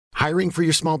Hiring for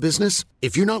your small business?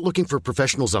 If you're not looking for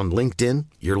professionals on LinkedIn,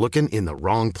 you're looking in the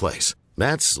wrong place.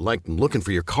 That's like looking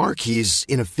for your car keys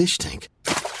in a fish tank.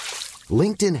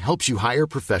 LinkedIn helps you hire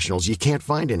professionals you can't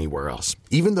find anywhere else,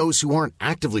 even those who aren't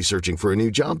actively searching for a new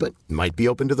job but might be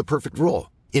open to the perfect role.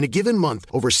 In a given month,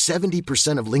 over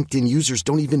 70% of LinkedIn users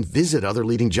don't even visit other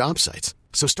leading job sites.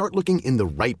 So start looking in the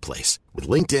right place. With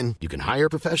LinkedIn, you can hire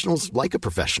professionals like a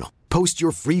professional. Post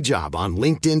your free job on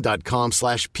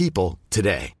linkedin.com/people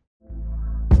today.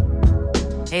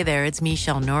 Hey there, it's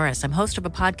Michelle Norris. I'm host of a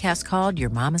podcast called Your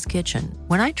Mama's Kitchen.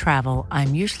 When I travel,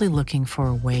 I'm usually looking for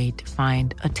a way to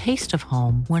find a taste of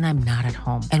home when I'm not at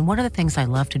home. And one of the things I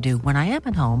love to do when I am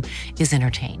at home is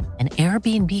entertain. And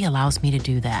Airbnb allows me to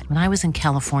do that. When I was in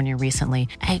California recently,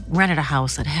 I rented a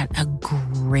house that had a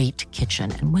great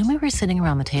kitchen. And when we were sitting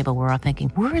around the table, we're all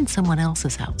thinking, we're in someone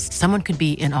else's house. Someone could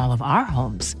be in all of our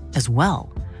homes as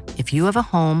well. If you have a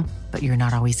home, but you're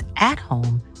not always at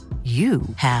home, you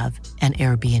have an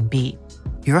Airbnb.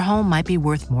 Your home might be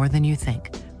worth more than you think.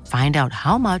 Find out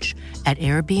how much at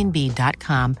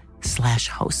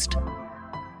airbnb.com/host.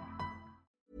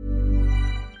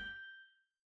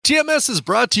 TMS is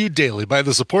brought to you daily by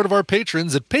the support of our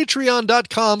patrons at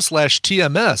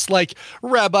patreon.com/TMS, like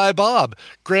Rabbi Bob,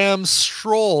 Graham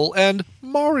Stroll, and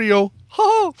Mario.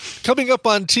 Ha! Coming up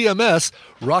on TMS,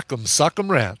 Rock'em Sock'em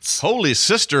Rants. Holy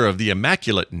Sister of the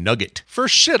Immaculate Nugget.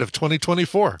 First shit of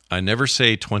 2024. I never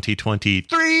say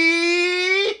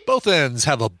 2023. Both ends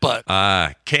have a butt.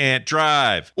 I can't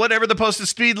drive. Whatever the posted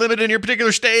speed limit in your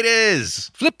particular state is.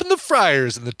 Flipping the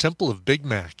fryers in the Temple of Big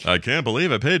Mac. I can't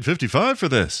believe I paid $55 for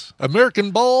this.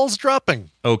 American balls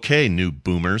dropping. Okay, new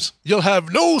boomers. You'll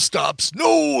have no stops,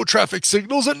 no traffic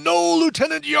signals, and no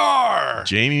Lieutenant Yar.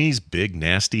 Jamie's big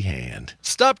nasty hand.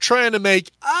 Stop trying to make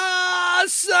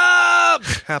awesome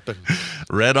happen.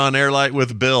 Red on Airlight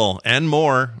with Bill and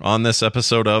more on this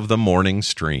episode of The Morning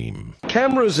Stream.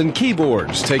 Cameras and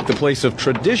keyboards take the place of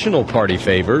traditional party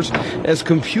favors as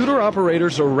computer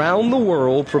operators around the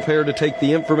world prepare to take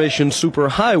the information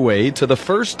superhighway to the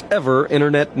first ever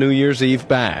Internet New Year's Eve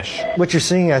bash. What you're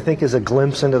seeing, I think, is a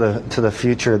glimpse into the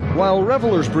future. While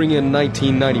revelers bring in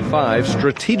 1995,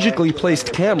 strategically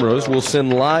placed cameras will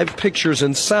send live pictures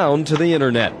and sound to the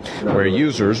Internet, where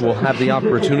users will have the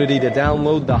opportunity to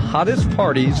download the hottest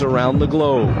parties around the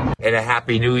globe. And a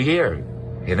Happy New Year.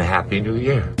 And a Happy New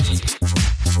Year.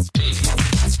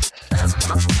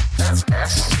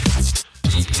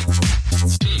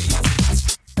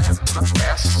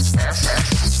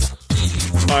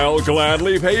 I'll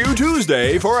gladly pay you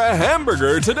Tuesday for a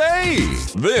hamburger today.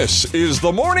 This is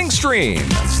the Morning Stream.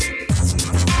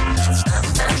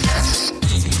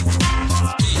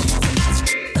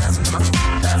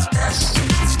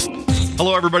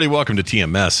 Hello, everybody. Welcome to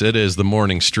TMS. It is the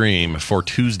Morning Stream for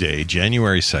Tuesday,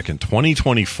 January 2nd,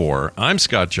 2024. I'm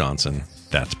Scott Johnson.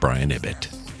 That's Brian Ibbett.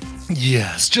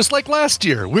 Yes, just like last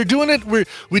year. We're doing it.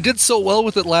 We did so well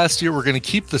with it last year. We're going to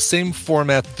keep the same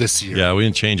format this year. Yeah, we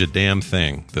didn't change a damn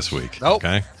thing this week. Nope.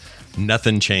 Okay?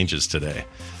 Nothing changes today.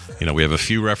 You know, we have a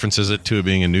few references to it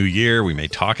being a new year. We may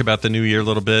talk about the new year a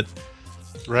little bit.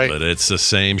 Right. But it's the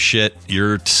same shit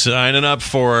you're signing up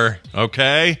for,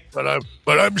 okay? But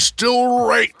I'm still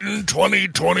writing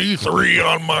 2023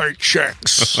 on my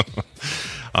checks.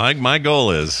 My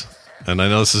goal is, and I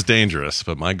know this is dangerous,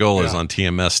 but my goal is on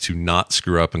TMS to not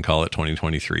screw up and call it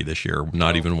 2023 this year.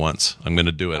 Not even once. I'm going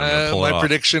to do it. I'm going to pull it off. My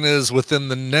prediction is within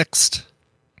the next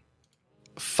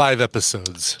 5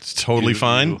 episodes. It's totally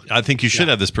fine. I think you should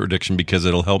have this prediction because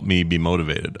it'll help me be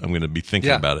motivated. I'm going to be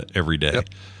thinking about it every day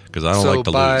because I don't like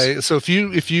to lose. So if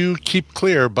you keep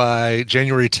clear by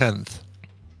January 10th,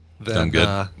 then I'm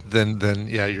good. Then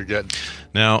you're good.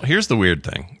 Now, here's the weird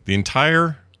thing. The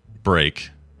entire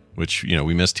break, which, you know,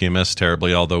 we missed TMS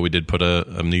terribly, although we did put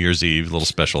a New Year's Eve little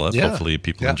special up. Hopefully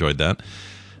people enjoyed that.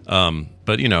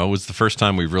 But, you know, it was the first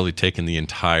time we've really taken the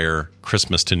entire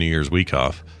Christmas to New Year's week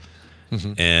off.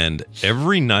 Mm-hmm. And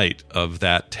every night of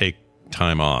that take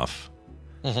time off,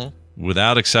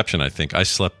 without exception, I think, I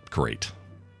slept great.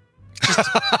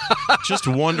 Just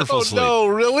wonderful sleep. Oh, no,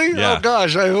 really? Yeah. Oh,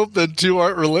 gosh, I hope the two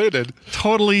aren't related.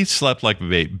 Totally slept like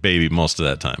a baby most of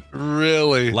that time.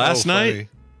 Really? Last night,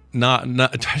 not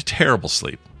terrible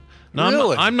sleep. No,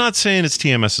 really? I'm not saying it's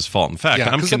TMS's fault. In fact,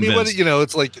 I'm convinced. I mean,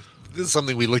 it's like this is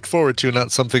something we look forward to,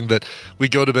 not something that we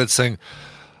go to bed saying,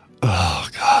 oh,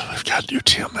 God, we've got to do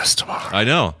TMS tomorrow. I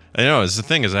know. It's the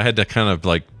thing is I had to kind of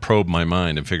like probe my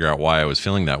mind and figure out why I was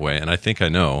feeling that way. And I think I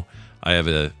know. I have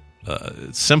a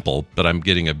simple, but I'm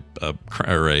getting a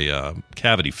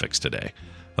cavity fix today.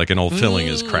 Like an old filling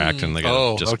is cracked and they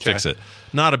got to fix it.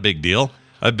 Not a big deal.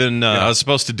 I've been. I was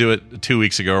supposed to do it 2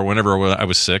 weeks ago or whenever I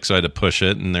was sick, so I had to push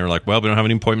it. And they were like, "Well, we don't have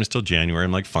any appointments till January."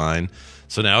 I'm like, "Fine."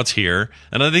 So now it's here,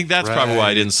 and I think that's probably why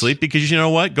I didn't sleep, because you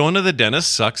know what? Going to the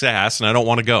dentist sucks ass, and I don't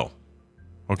want to go.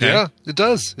 Okay? Yeah, it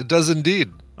does. It does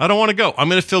indeed. I don't want to go. I'm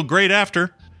going to feel great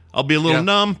after. I'll be a little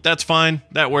numb. That's fine.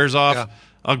 That wears off. Yeah.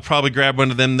 I'll probably grab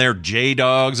one of them there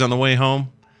J-Dogs on the way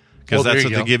home, because that's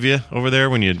what they give you over there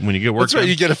when you get work. That's right.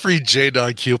 You get a free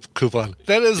J-Dog coupon.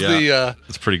 That is the.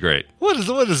 It's pretty great. What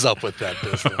is up with that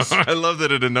business? I love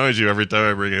that it annoys you every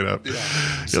time I bring it up. Yeah,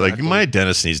 exactly. You're like, my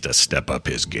dentist needs to step up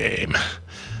his game.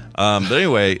 But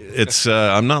anyway, it's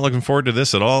I'm not looking forward to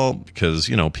this at all, because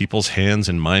people's hands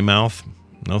in my mouth.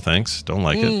 No thanks. Don't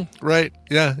like it. Right.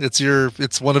 Yeah.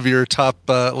 It's one of your top,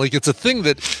 it's a thing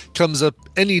that comes up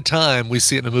anytime we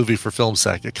see it in a movie for Film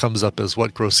Sack. It comes up as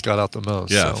what grossed Scott out the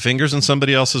most. Yeah. So. Fingers in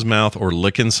somebody else's mouth or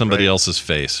licking somebody else's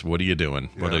face. What are you doing?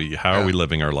 Yeah. How are we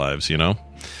living our lives? You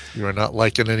are not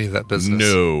liking any of that business.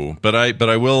 No, but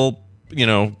I will,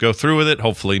 go through with it.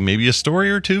 Hopefully maybe a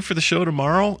story or two for the show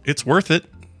tomorrow. It's worth it.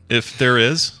 If there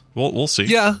is, we'll see.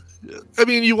 Yeah. I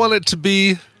mean, you want it to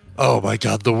be, oh my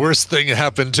God, the worst thing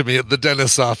happened to me at the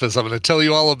dentist's office. I'm going to tell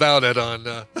you all about it on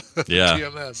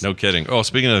TMS. No kidding. Oh,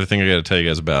 speaking of the thing I got to tell you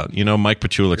guys about, Mike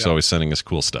Pachulik's always sending us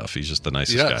cool stuff. He's just the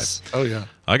nicest guy. Oh, yeah.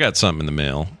 I got something in the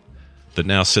mail that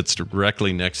now sits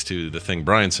directly next to the thing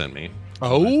Brian sent me.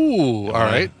 Oh, all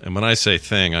right. And when I say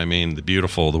thing, I mean the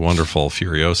beautiful, the wonderful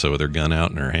Furiosa with her gun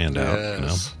out and her hand out,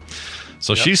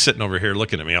 So she's sitting over here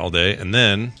looking at me all day. And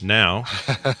then now,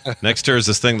 next to her is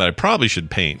this thing that I probably should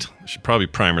paint. I should probably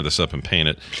primer this up and paint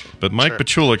it. But Mike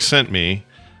Pachulik sent me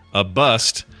a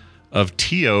bust of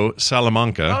Tio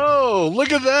Salamanca. Oh,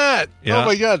 look at that. Yeah. Oh,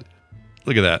 my God.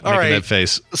 Look at that. Making that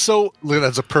face. So, look,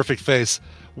 that's a perfect face.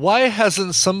 Why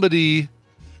hasn't somebody...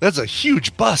 That's a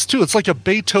huge bust, too. It's like a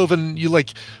Beethoven. You,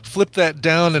 flip that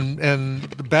down and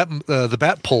the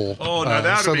bat pole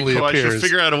that would be cool. Appears. I should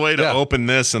figure out a way to open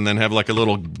this and then have, a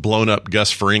little blown-up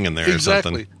Gus Fring in there or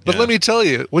something. But let me tell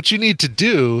you, what you need to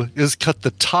do is cut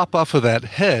the top off of that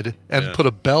head and put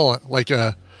a bell, make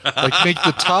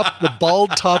the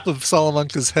bald top of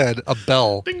Salamanca's head a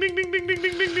bell. Ding, ding, ding, ding, ding,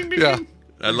 ding, ding, ding. Yeah.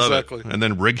 I love it. And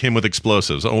then rig him with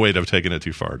explosives. Oh, wait, I've taken it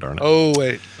too far, darn it. Oh,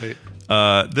 wait.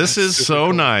 This is so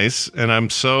cool. Nice, and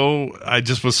I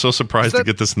just was so surprised to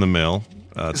get this in the mail.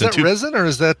 Is that resin or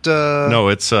is that... No,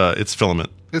 it's filament.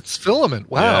 It's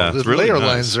filament. Wow. Yeah, the really layer nice.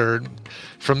 lines are,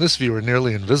 from this view, are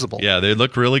nearly invisible. Yeah, they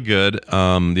look really good.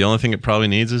 The only thing it probably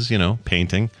needs is,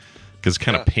 painting, because it's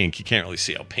kind of pink. You can't really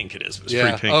see how pink it is, but it's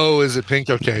pretty pink. Oh, is it pink?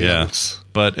 Okay. Yeah.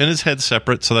 And his head's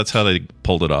separate, so that's how they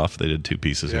pulled it off. They did two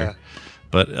pieces here.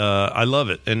 But I love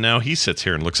it. And now he sits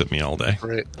here and looks at me all day.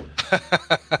 Great.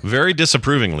 Very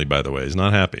disapprovingly, by the way. He's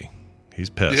not happy. He's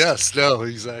pissed. Yes, no,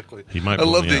 exactly. He might. I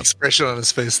love the expression on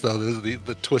his face, though,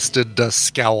 the twisted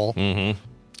scowl. Mm-hmm.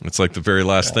 It's like the very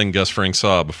last thing Gus Fring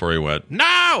saw before he went,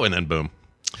 no! And then boom.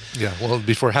 Yeah, well,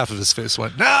 before half of his face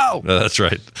went, no! That's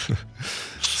right.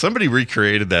 Somebody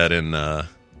recreated that in, what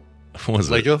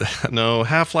was Lego? it? No,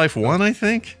 Half-Life 1, I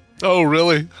think. Oh,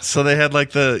 really? So they had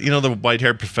the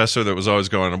white-haired professor that was always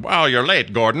going, wow, you're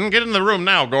late, Gordon. Get in the room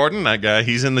now, Gordon. That guy,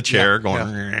 he's in the chair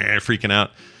freaking out.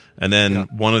 And then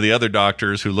one of the other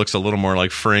doctors who looks a little more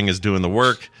like Fring is doing the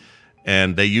work.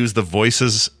 And they use the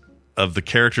voices of the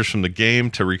characters from the game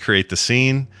to recreate the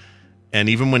scene. And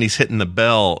even when he's hitting the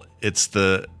bell, it's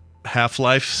the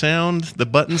Half-Life sound, the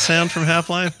button sound from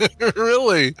Half-Life.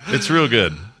 Really? It's real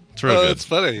good. It's real good. That's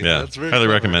funny. Yeah, that's very highly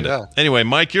clever. recommend it. Anyway,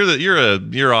 Mike,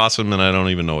 you're awesome, and I don't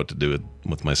even know what to do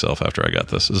with myself after I got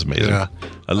this. This is amazing. Yeah.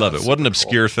 I love it. What an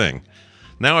obscure thing.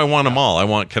 Now I want them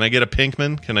all. Can I get a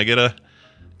Pinkman? Can I get a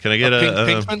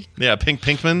Pinkman? Yeah,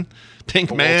 Pinkman.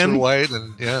 Pinkman. Walter White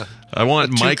and I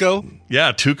want Mike. Tuco?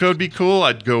 Yeah, Tuco would be cool.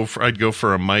 I'd go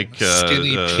for a Mike.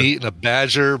 Skinny Pete and a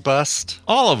Badger bust.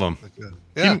 All of them.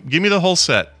 Yeah. Give me the whole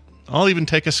set. I'll even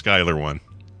take a Skylar one.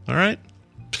 All right.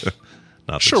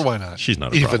 Sure, why not? She's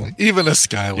not a problem. Even a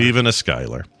Skylar. Even a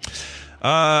Skylar.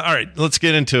 All right, let's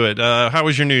get into it. How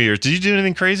was your New Year's? Did you do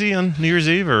anything crazy on New Year's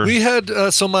Eve? Or we had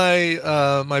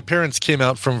my parents came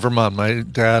out from Vermont. My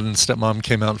dad and stepmom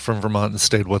came out from Vermont and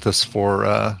stayed with us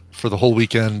for the whole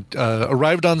weekend.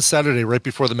 Arrived on Saturday right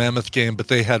before the Mammoth game, but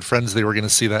they had friends they were going to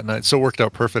see that night, so it worked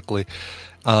out perfectly.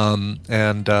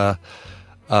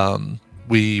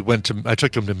 We went to. I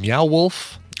took them to Meow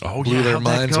Wolf. Oh, blew their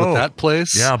minds with that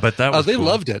place. Yeah, but that was they cool.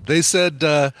 loved it. They said,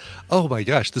 "Oh my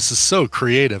gosh, this is so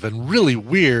creative and really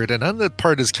weird." And that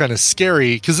part is kind of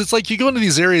scary because it's like you go into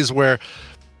these areas where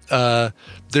there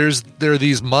are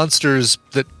these monsters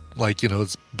that,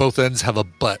 both ends have a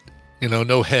butt,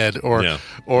 no head,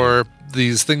 or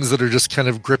these things that are just kind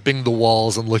of gripping the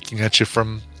walls and looking at you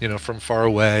from far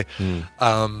away.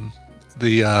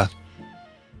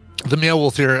 The Meow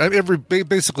Wolf here,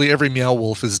 basically every Meow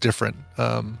Wolf is different.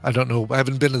 I don't know. I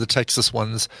haven't been to the Texas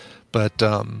ones, but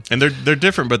and they're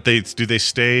different. But do they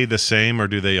stay the same, or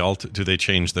do they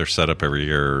change their setup every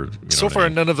year? So far,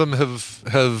 none of them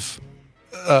have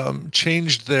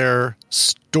changed their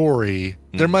story.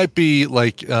 There might be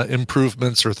like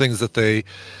improvements or things that they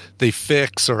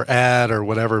fix or add or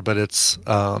whatever, but it's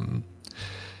for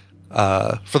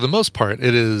the most part,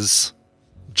 it is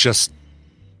just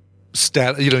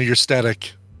your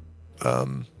static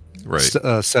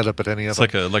setup at any of them.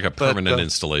 It's like a permanent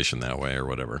installation that way or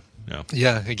whatever.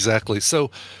 Yeah, exactly.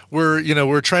 So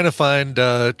we're trying to find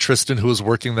Tristan, who was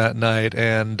working that night,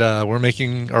 and we're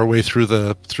making our way through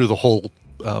the whole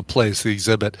place, the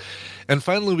exhibit, and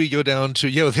finally we go down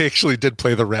to they actually did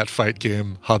play the rat fight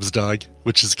game, Hobbs Dog,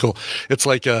 which is cool. It's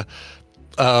like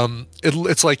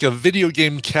it's like a video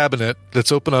game cabinet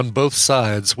that's open on both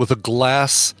sides with a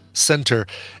glass center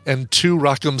and two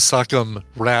Rock'em Sock'em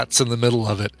rats in the middle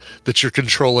of it that you're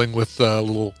controlling with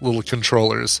little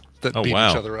controllers that beat each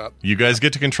other up. You guys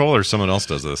get to control, or someone else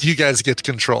does this? You guys get to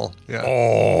control. Yeah.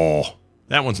 Oh,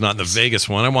 that one's not in the Vegas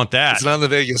one. I want that. It's not in the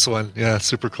Vegas one. Yeah,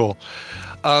 super cool.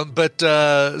 So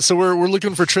we're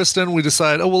looking for Tristan. We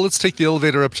decide, let's take the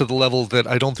elevator up to the level that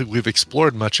I don't think we've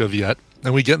explored much of yet.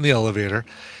 And we get in the elevator,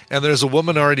 and there's a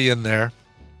woman already in there,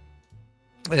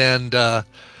 and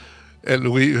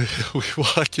we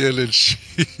walk in, and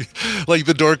she like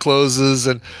the door closes,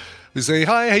 and we say,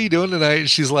 "Hi, how you doing tonight?" And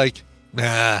she's like,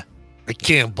 "Nah, I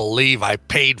can't believe I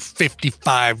paid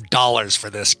 $55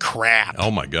 for this crap." Oh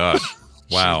my gosh!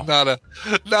 Wow,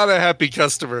 she's not a happy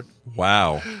customer.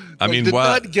 Wow. I mean, did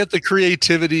not get the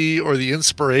creativity or the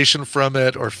inspiration from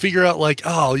it, or figure out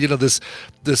this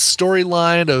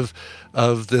storyline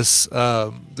of this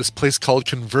place called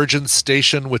Convergence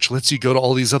Station, which lets you go to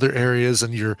all these other areas,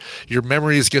 and your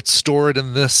memories get stored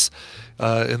in this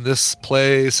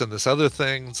place and this other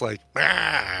thing. It's like,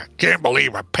 can't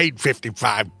believe I paid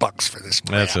 $55 for this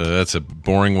crap. That's a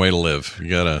boring way to live. You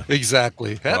gotta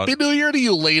exactly. Happy New Year to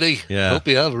you, lady. Yeah. Hope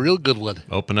you have a real good one.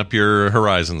 Open up your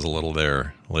horizons a little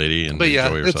there, lady, and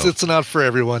enjoy yourself. It's not for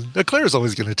everyone. Claire's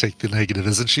always going to take the negative,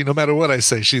 isn't she? No matter what I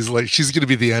say, she's going to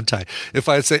be the anti. If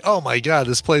I say, "Oh my God,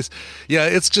 this place,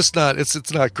 it's just not,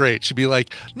 it's not great," she'd be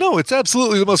like, "No, it's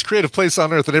absolutely the most creative place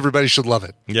on earth, and everybody should love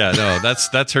it." Yeah, no,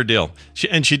 that's her deal.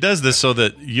 She does this so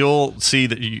that you'll see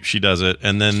that she does it,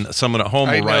 and then someone at home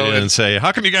will write in and say,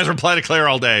 "How come you guys reply to Claire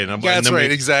all day?" And that's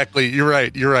right, exactly. You're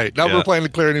right. Not replying to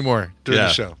Claire anymore during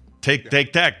the show. Take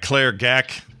that, Claire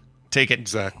Gack. Take it.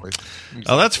 Exactly.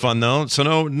 Oh, that's fun though.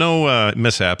 So no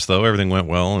mishaps though. Everything went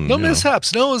well. And no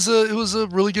mishaps. No, it was a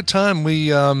really good time.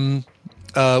 We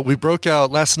broke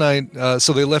out last night.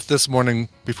 So they left this morning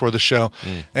before the show,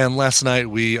 and last night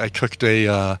I cooked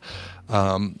a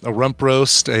rump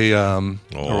roast.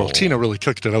 Tina really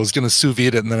cooked it. I was going to sous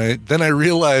vide it, and then I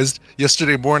realized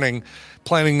yesterday morning,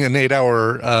 planning an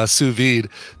 8-hour sous vide,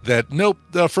 that nope,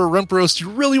 for a rump roast you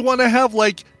really want to have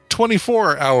like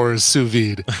 24 hours sous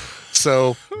vide.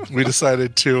 So we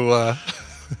decided to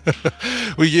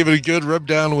we gave it a good rub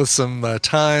down with some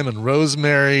thyme and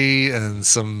rosemary and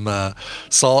some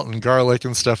salt and garlic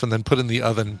and stuff, and then put in the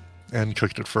oven and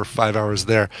cooked it for 5 hours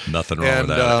there. Nothing wrong with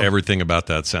that. Everything about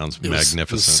that sounds magnificent.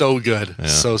 It was so good. Yeah.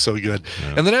 So good.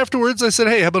 Yeah. And then afterwards I said,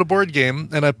 "Hey, how about a board game?"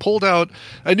 And I pulled out,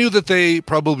 I knew that they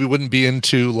probably wouldn't be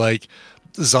into like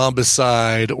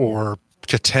Zombicide or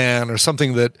Catan or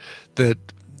something that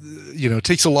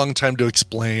takes a long time to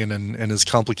explain and is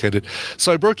complicated.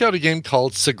 So I broke out a game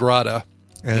called Sagrada,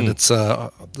 and it's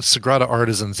the Sagrada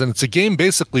Artisans, and it's a game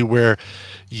basically where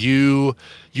you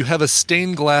have a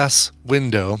stained glass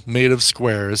window made of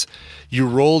squares. You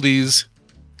roll these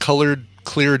colored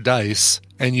clear dice,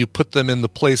 and you put them in the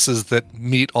places that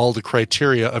meet all the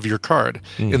criteria of your card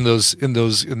in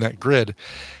that grid.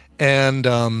 And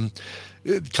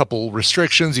a couple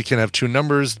restrictions: you can have two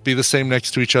numbers be the same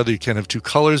next to each other, you can have two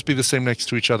colors be the same next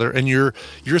to each other, and your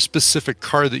specific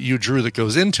card that you drew that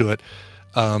goes into it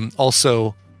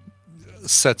also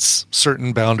sets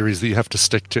certain boundaries that you have to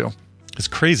stick to. It's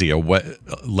crazy. A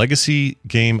legacy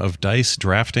game of dice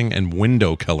drafting and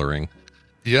window coloring.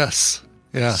 Yes.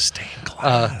 Yeah. Stained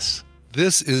glass.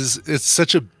 It's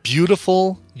such a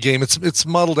beautiful game. It's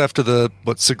modeled after the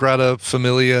Sagrada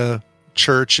Familia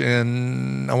church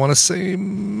in, I want to say,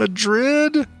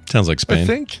 Madrid. Sounds like Spain. I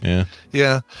think.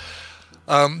 Yeah.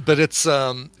 But it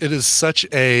is such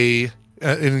an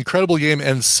incredible game,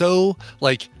 and so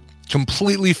like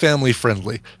completely family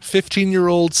friendly.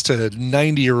 15-year-olds to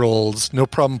 90-year-olds, no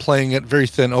problem playing it. Very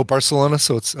thin. Oh, Barcelona,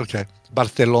 so it's okay.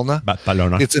 Barcelona.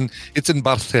 It's in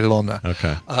Barcelona.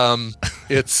 Okay.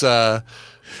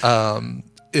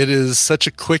 It is such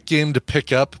a quick game to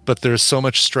pick up, but there's so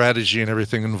much strategy and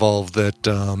everything involved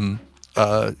that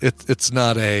it's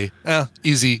not a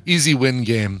easy win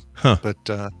game. Huh. But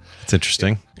it's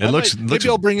interesting. Maybe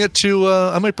I'll bring it to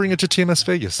I might bring it to TMS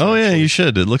Vegas. Oh actually. Yeah, you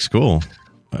should. It looks cool.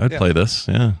 I'd play this.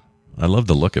 Yeah, I love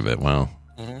the look of it. Wow.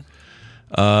 Mm-hmm.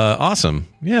 Awesome.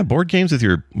 Yeah, board games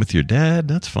with your dad.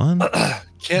 That's fun.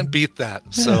 Can't beat that.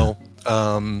 Yeah.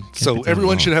 So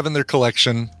everyone should have in their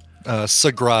collection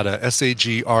Sagrada,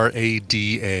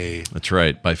 Sagrada. That's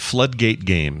right. By Floodgate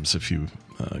Games. If you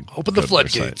open the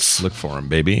floodgates, look for them,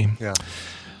 baby. Yeah.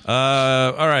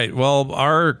 All right. Well,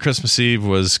 our Christmas Eve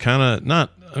was kind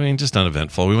of just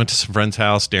uneventful. We went to some friend's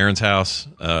house, Darren's house,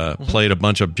 played a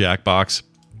bunch of Jackbox.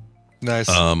 Nice.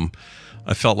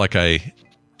 I felt like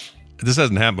this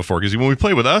hasn't happened before because when we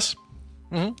play with us,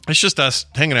 it's just us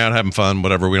hanging out, having fun,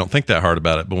 whatever. We don't think that hard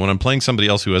about it. But when I'm playing somebody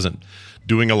else who isn't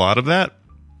doing a lot of that,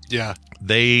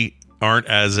 they aren't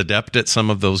as adept at some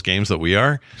of those games that we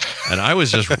are. And I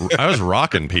was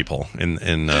rocking people in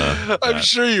I'm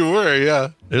sure you were, yeah.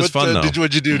 It was fun though.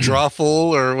 Would you do Drawful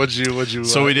or would you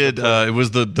So we did it was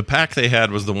the pack they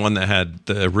had was the one that had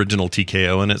the original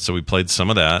TKO in it, so we played some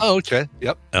of that. Oh, okay.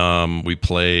 Yep. We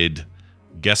played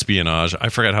Guespionage. I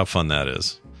forgot how fun that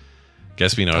is.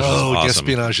 Guespionage is awesome.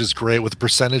 Guespionage is great with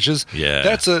percentages. Yeah.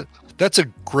 That's a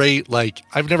great,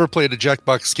 I've never played a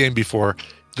Jackbox game before.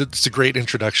 It's a great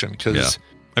introduction because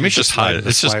it's just high.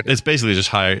 It's basically just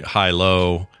high,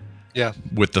 low. Yeah.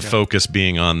 With the focus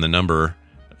being on the number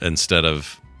instead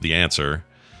of the answer.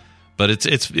 But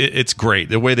it's great.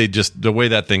 The way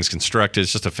that thing's constructed,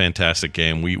 it's just a fantastic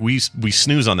game. We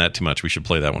snooze on that too much. We should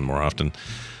play that one more often.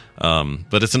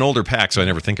 But it's an older pack, so I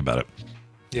never think about it.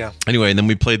 Yeah. Anyway, and then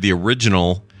we played the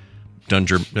original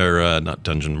not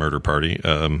Dungeon Murder Party.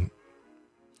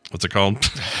 What's it called?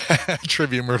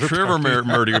 Trivia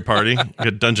Murder Party. I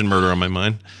got Dungeon Murder on my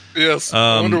mind. Yes.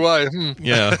 I wonder why.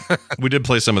 Yeah. We did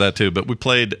play some of that too, but we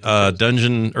played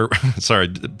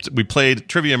we played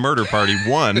Trivia Murder Party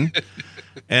 1,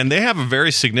 and they have a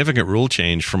very significant rule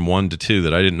change from 1 to 2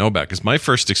 that I didn't know about, because my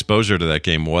first exposure to that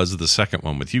game was the second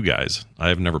one with you guys. I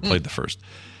have never played the first.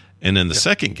 And in the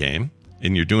second game,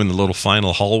 and you're doing the little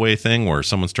final hallway thing where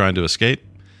someone's trying to escape,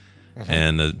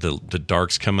 and the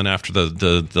darks coming after the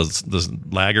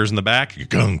laggers in the back. You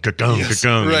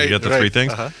get the three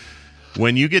things.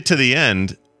 When you get to the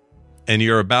end and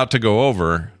you're about to go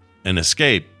over and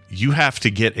escape, you have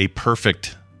to get a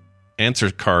perfect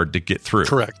answer card to get through.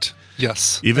 Correct.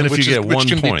 Yes. Even if you get 1 point.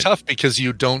 Which can be tough because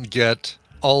you don't get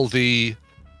all of the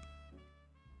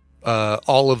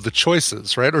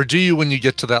choices, right? Or do you when you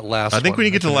get to that last one? I think when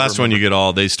you get to the last one,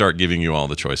 they start giving you all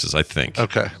the choices, I think.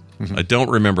 Okay. I don't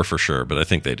remember for sure, but I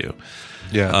think they do.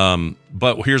 Yeah.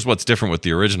 But here's what's different with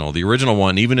the original. The original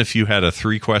one, even if you had a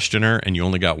 3-questioner and you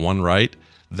only got 1 right,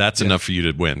 that's enough for you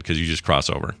to win because you just cross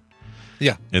over.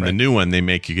 Yeah. In the new one, they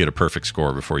make you get a perfect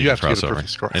score before you cross over.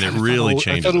 And it really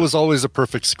changes. I thought it was always a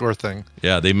perfect score thing.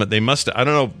 Yeah, they must. I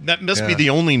don't know. That must be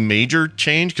the only major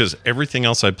change because everything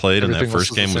else I played in that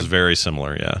first game was very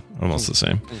similar. Yeah, almost the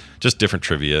same. Just different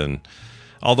trivia. And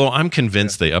although I'm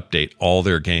convinced they update all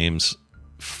their games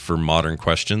for modern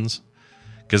questions,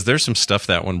 because there's some stuff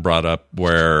that one brought up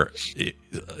where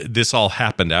this all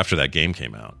happened after that game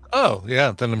came out. Oh,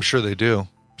 yeah. Then I'm sure they do.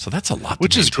 So that's a lot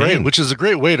Which is great. Which is a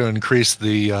great way to increase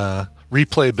the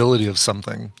replayability of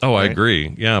something. Oh, right? I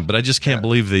agree. Yeah, but I just can't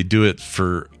believe they do it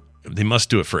for... They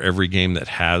must do it for every game that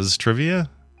has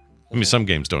trivia. I mean, some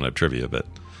games don't have trivia, but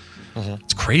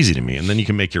it's crazy to me. And then you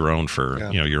can make your own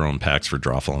for your own packs for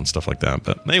Drawful and stuff like that.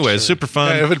 But anyway, it's super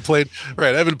fun. I haven't played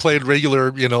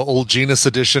regular old Genus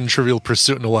Edition Trivial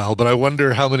Pursuit in a while, but I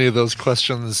wonder how many of those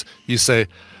questions you say,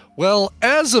 well,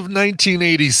 as of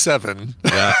 1987.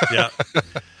 Yeah.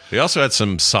 We also had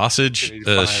some sausage.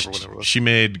 She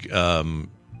made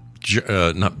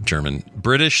not German,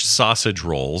 British sausage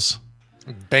rolls.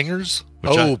 Bangers?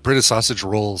 British sausage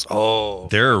rolls. Oh,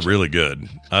 they're really good.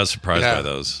 I was surprised by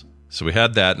those. So we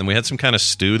had that, and then we had some kind of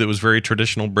stew that was very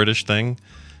traditional British thing.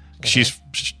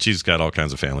 She's got all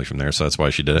kinds of family from there, so that's why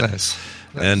she did it. Nice.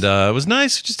 And it was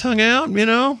nice. We just hung out,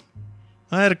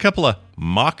 I had a couple of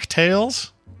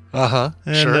mocktails.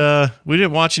 And we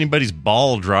didn't watch anybody's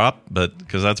ball drop, but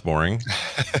because that's boring.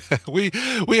 we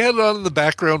had it on in the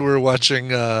background. We were watching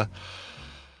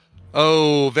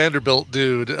Vanderbilt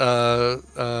dude,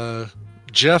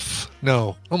 Jeff.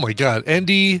 No, oh my God,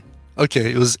 Andy.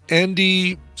 Okay, it was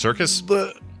Andy Circus.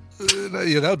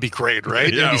 Yeah, that would be great,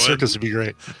 right? Yeah, Andy Serkis would be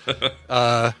great.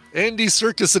 Andy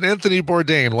Serkis and Anthony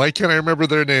Bourdain. Why can't I remember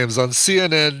their names? On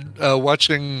CNN,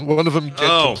 watching one of them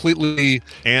get completely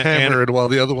hammered while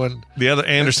the other one... The other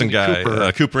Anderson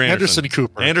guy. Cooper Anderson.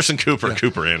 Anderson Cooper. Yeah.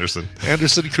 Cooper Anderson.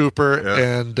 Anderson Cooper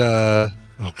and... oh,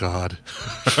 God.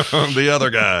 The other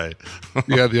guy.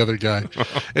 Yeah, the other guy.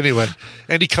 Anyway,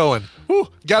 Andy Cohen.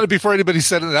 Got it before anybody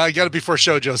said it. I got it before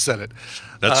Shoujo said it.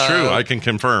 That's true. I can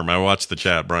confirm. I watched the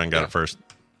chat. Brian got it first.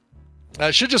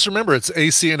 I should just remember it's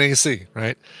AC and AC,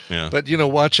 right? Yeah. But,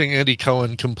 watching Andy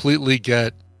Cohen completely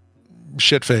get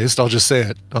shit-faced, I'll just say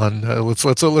it, on let's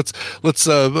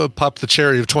pop the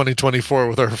cherry of 2024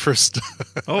 with our first...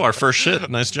 our first shit.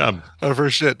 Nice job. Our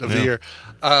first shit of the year.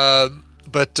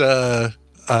 But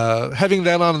having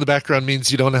that on in the background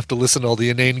means you don't have to listen to all the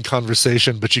inane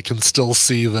conversation, but you can still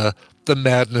see the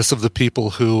madness of the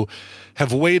people who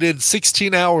have waited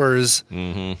 16 hours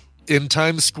in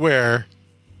Times Square,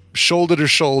 shoulder to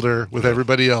shoulder with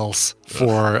everybody else,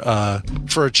 for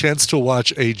a chance to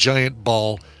watch a giant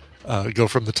ball go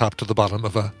from the top to the bottom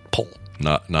of a pole.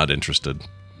 Not interested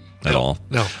at all.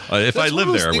 No. If I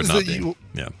lived there, I would not be.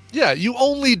 Yeah, you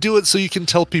only do it so you can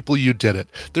tell people you did it.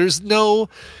 There's no...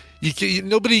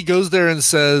 nobody goes there and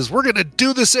says, we're going to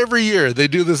do this every year. They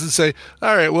do this and say,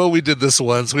 all right, well, we did this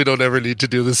once. We don't ever need to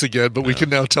do this again, but we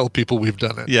can now tell people we've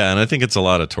done it. Yeah, and I think it's a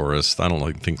lot of tourists. I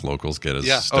don't think locals get as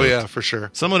stoked. Oh, yeah, for sure.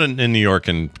 Someone in New York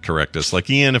can correct us. Like,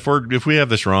 Ian, if we have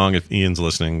this wrong, if Ian's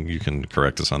listening, you can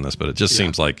correct us on this, but it just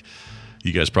seems like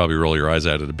you guys probably roll your eyes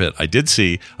at it a bit. I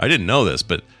didn't know this,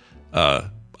 but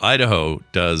Idaho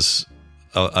does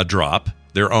a drop,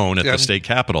 their own, at the state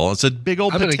capitol. It's a big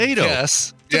old potato.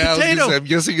 Yes. Potato. I'm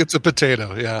guessing it's a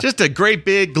potato. Yeah. Just a great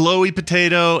big glowy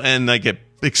potato, and like it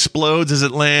explodes as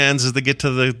it lands as they get to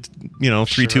the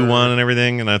 3, 2, 1 and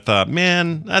everything. And I thought,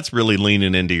 man, that's really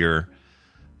leaning into your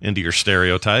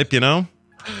stereotype,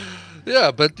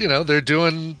 Yeah, but they're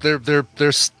doing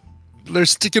they're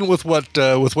sticking with what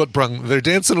brung. They're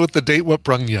dancing with the date what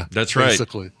brung you. That's right.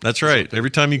 Basically. That's right.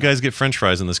 Every time you guys get French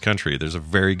fries in this country, there's a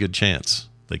very good chance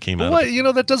they came out.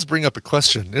 That does bring up a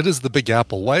question. It is the Big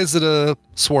Apple. Why is it a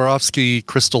Swarovski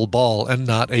crystal ball and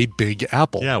not a Big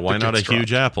Apple? Yeah, why not a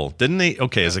huge apple? Didn't they?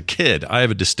 Okay, as a kid, I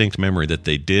have a distinct memory that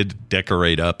they did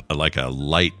decorate up like a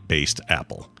light-based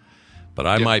apple. But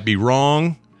I might be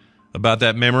wrong about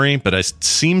that memory, but it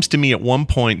seems to me at one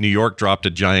point New York dropped a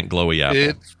giant glowy apple.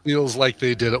 It feels like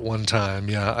they did at one time.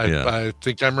 I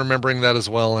think I'm remembering that as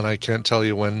well, and I can't tell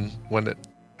you when it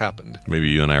happened. Maybe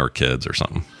you and I were kids or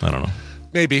something. I don't know.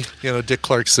 Maybe. Dick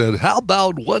Clark said, how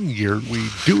about one year we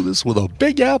do this with a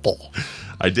big apple?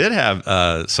 I did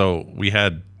have, so we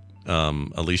had,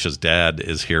 Alicia's dad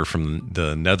is here from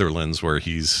the Netherlands, where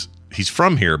he's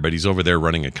from here, but he's over there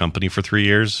running a company for 3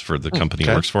 years for the company he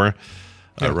works for,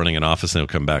 running an office, and he'll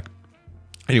come back.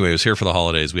 Anyway, he was here for the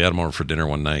holidays. We had him over for dinner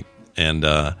one night, and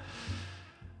it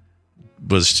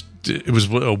was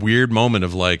a weird moment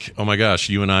of like, oh my gosh,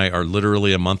 you and I are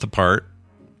literally a month apart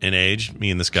in age, me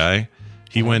and this guy.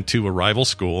 He went to a rival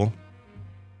school,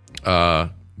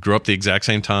 grew up the exact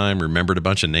same time, remembered a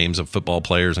bunch of names of football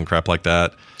players and crap like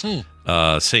that.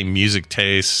 Same music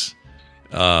tastes.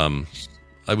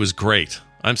 It was great.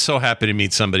 I'm so happy to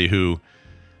meet somebody who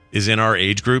is in our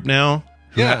age group now,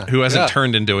 who hasn't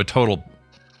turned into a total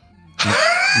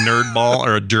nerd ball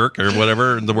or a jerk or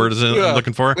whatever the word is I'm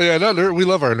looking for. Yeah, no, we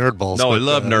love our nerd balls. No, we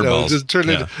love nerd balls. Just turn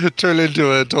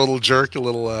into a total jerk, a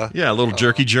little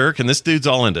jerky jerk. And this dude's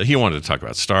all into. He wanted to talk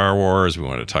about Star Wars. We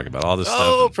wanted to talk about all this stuff.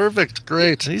 Oh, perfect,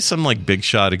 great. He's some like big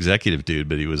shot executive dude,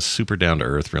 but he was super down to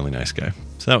earth, really nice guy.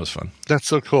 So that was fun. That's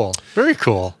so cool. Very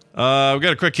cool. We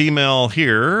got a quick email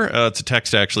here. It's a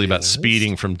text actually about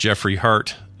speeding from Jeffrey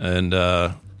Hart, and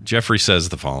Jeffrey says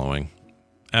the following.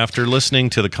 After listening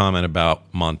to the comment about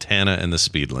Montana and the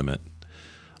speed limit,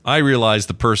 I realized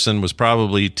the person was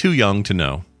probably too young to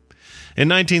know. In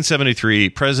 1973,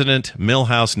 President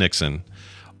Milhouse Nixon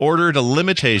ordered a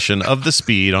limitation of the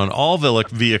speed on all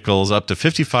vehicles up to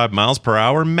 55 miles per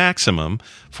hour maximum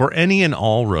for any and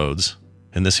all roads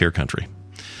in this here country.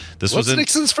 What's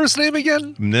Nixon's first name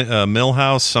again?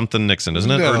 Milhouse something Nixon, isn't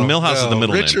it? Or Milhouse is the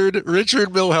middle name.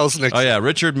 Richard Milhouse Nixon. Oh, yeah,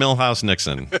 Richard Milhouse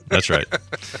Nixon. That's right.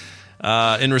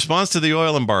 In response to the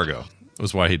oil embargo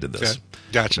was why he did this. Okay.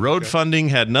 Gotcha. Road funding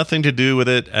had nothing to do with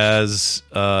it, as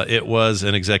it was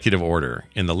an executive order.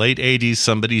 In the late 80s,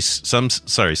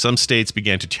 some states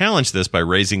began to challenge this by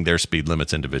raising their speed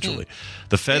limits individually.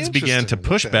 The feds began to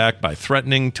push back by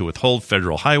threatening to withhold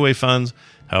federal highway funds.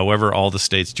 However, all the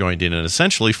states joined in and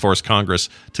essentially forced Congress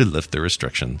to lift the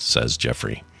restrictions, says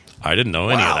Jeffrey. I didn't know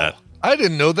any of that. I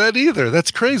didn't know that either.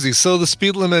 That's crazy. So the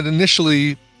speed limit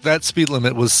initially that speed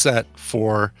limit was set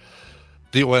for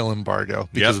the oil embargo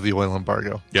because of the oil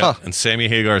embargo. Yeah, and Sammy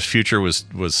Hagar's future was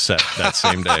set that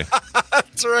same day.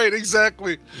 That's right,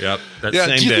 exactly. Yep, that same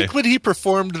day. Do you think when he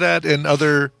performed that in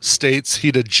other states,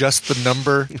 he'd adjust the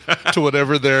number to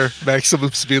whatever their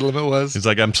maximum speed limit was? He's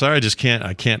like, I'm sorry,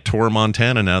 I can't tour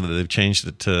Montana now that they've changed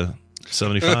it to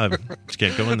 75. Just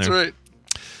can't go in there. That's right.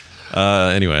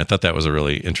 Anyway, I thought that was a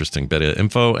really interesting bit of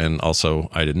info, and also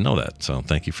I didn't know that. So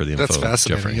thank you for the info, That's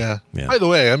fascinating, Jeffrey. Yeah. By the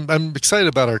way, I'm excited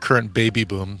about our current baby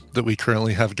boom that we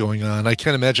currently have going on. I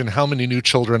can't imagine how many new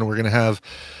children we're going to have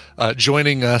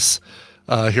joining us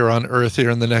here on Earth here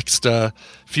in the next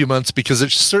few months, because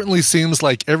it certainly seems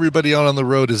like everybody out on the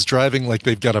road is driving like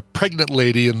they've got a pregnant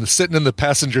lady and sitting in the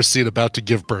passenger seat about to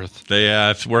give birth.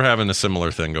 Yeah, we're having a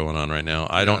similar thing going on right now.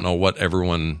 I don't know what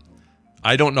everyone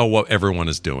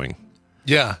is doing.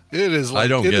 Yeah, it is. I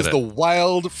don't get it. The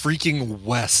wild freaking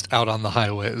West out on the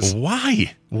highways.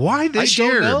 Why? Why this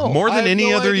year? Know. More than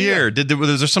any other idea. year?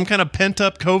 Was there some kind of pent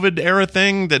up COVID era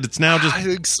thing that it's now just? I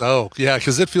think so. Yeah,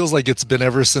 because it feels like it's been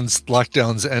ever since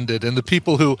lockdowns ended, and the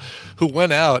people who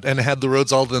went out and had the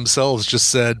roads all to themselves just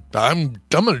said, "I'm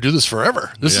going to do this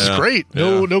forever. This is great.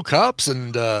 No cops,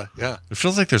 and yeah." It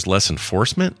feels like there's less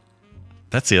enforcement.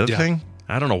 That's the other thing.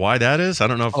 I don't know why that is. I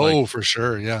don't know if for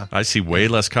sure, yeah. I see way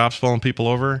less cops pulling people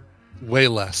over. Way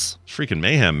less. It's freaking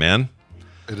mayhem, man.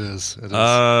 It is.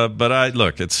 But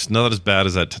it's not as bad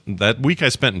as that week I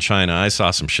spent in China. I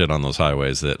saw some shit on those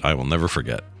highways that I will never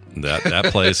forget. That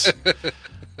place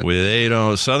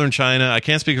with southern China. I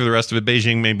can't speak for the rest of it.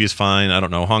 Beijing maybe is fine. I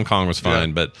don't know. Hong Kong was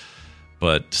fine, but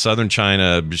southern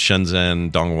China,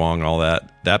 Shenzhen, Dongguan, all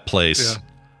that place. Yeah.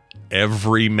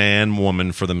 Every man,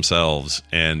 woman for themselves,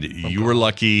 and you were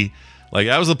lucky. Like,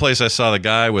 that was the place I saw the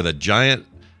guy with a giant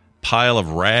pile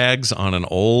of rags on an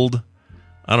old,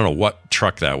 I don't know what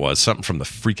truck that was, something from the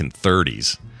freaking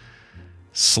 30s,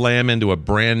 slam into a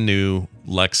brand new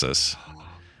Lexus.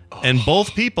 And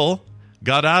both people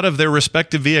got out of their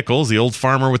respective vehicles, the old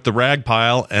farmer with the rag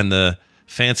pile and the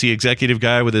fancy executive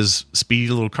guy with his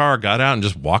speedy little car, got out and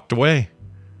just walked away.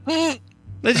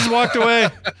 They just walked away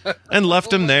and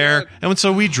left him there. And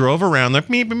so we drove around like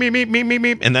meep, meep, meep, meep, meep,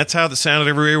 meep. And that's how the sound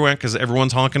everywhere went, because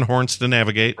everyone's honking horns to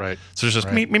navigate. Right. So there's just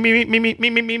meep, meep, meep, meep, meep,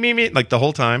 meep, meep, meep, meep, like the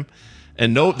whole time.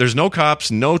 And there's no cops,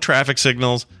 no traffic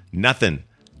signals, nothing.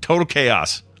 Total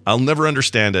chaos. I'll never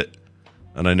understand it.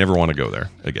 And I never want to go there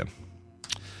again.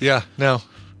 Yeah, no.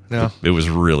 It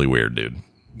was really weird, dude.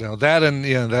 No, that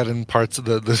and parts of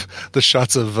the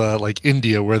shots of like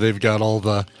India, where they've got all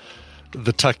the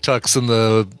tuk-tuks and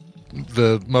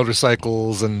the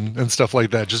motorcycles and stuff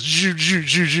like that, just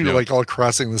like all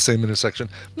crossing the same intersection.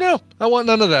 No, I want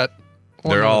none of that.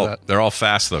 They're all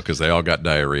fast though, because they all got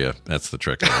diarrhea. That's the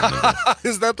trick.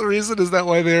 Is that the reason? Is that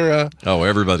why they're?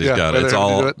 Everybody's got it. It's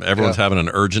all everyone's having an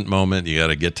urgent moment. You got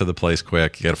to get to the place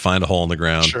quick. You got to find a hole in the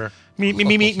ground. Sure.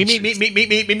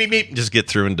 Meep. Just get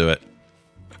through and do it.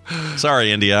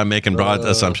 Sorry, India. I'm making broad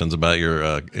assumptions about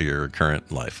your current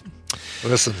life.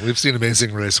 Listen, we've seen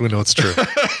Amazing Race. We know it's true.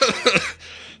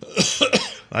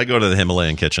 I go to the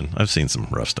Himalayan kitchen. I've seen some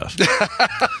rough stuff.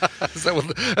 That's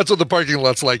what the parking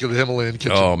lot's like at the Himalayan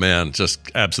kitchen. Oh, man. Just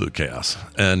absolute chaos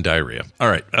and diarrhea. All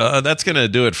right. That's going to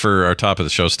do it for our top of the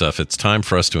show stuff. It's time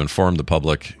for us to inform the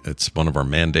public. It's one of our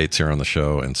mandates here on the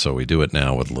show, and so we do it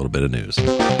now with a little bit of news.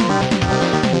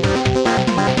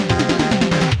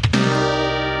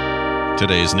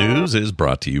 Today's news is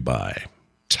brought to you by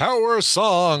Tower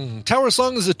Song. Tower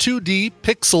Song is a 2D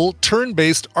pixel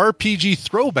turn-based RPG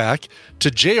throwback to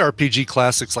JRPG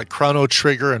classics like Chrono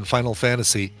Trigger and Final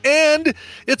Fantasy. And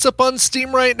it's up on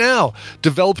Steam right now.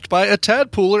 Developed by a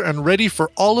tadpooler and ready for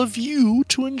all of you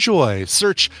to enjoy.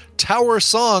 Search Tower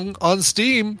Song on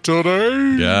Steam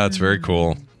today. Yeah, it's very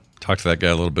cool. Talked to that guy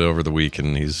a little bit over the week,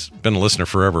 and he's been a listener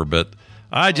forever, but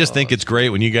I just think it's great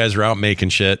when you guys are out making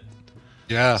shit.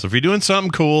 Yeah. So if you're doing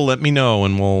something cool, let me know,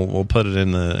 and we'll put it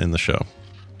in the show.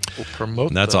 We'll promote.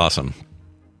 And that's awesome.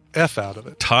 F out of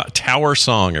it. Tower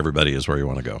Song, everybody, is where you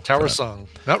want to go. Tower Song,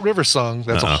 not River Song.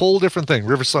 That's a whole different thing.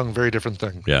 River Song, very different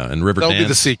thing. Yeah, and River That'll Dance. be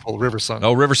the sequel. River Song.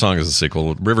 Oh, River Song is the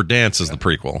sequel. River Dance is the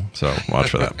prequel. So watch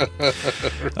for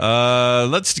that.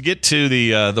 Let's get to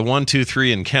the 1, 2,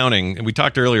 3 and counting. We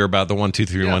talked earlier about the 1, 2,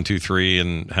 3, 1, 2, 3,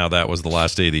 and how that was the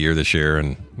last day of the year this year,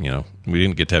 and we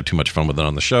didn't get to have too much fun with it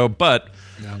on the show, but.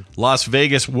 Yeah. Las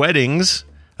Vegas weddings,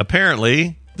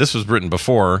 apparently, this was written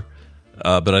before,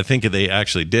 but I think they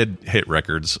actually did hit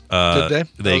records. Did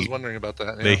they? I was wondering about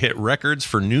that. Yeah. They hit records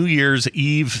for New Year's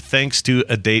Eve thanks to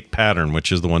a date pattern,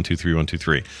 which is the 1, 2, 3, 1, 2,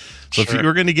 3. So if you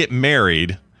were going to get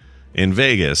married, in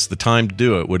Vegas, the time to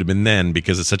do it would have been then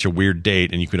because it's such a weird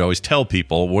date, and you could always tell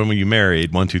people, when were you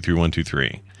married? 1, 2, 3, 1, 2,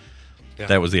 3. Yeah.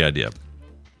 That was the idea.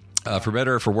 For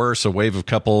better or for worse, a wave of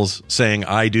couples saying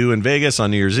 "I do" in Vegas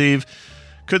on New Year's Eve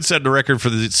could set the record for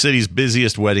the city's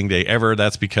busiest wedding day ever.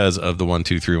 That's because of the 1,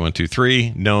 2, 3, 1, 2,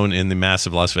 3, known in the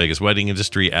massive Las Vegas wedding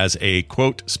industry as a,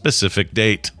 quote, specific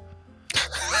date.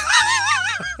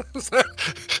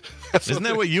 Isn't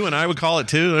that what you and I would call it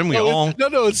too? And No,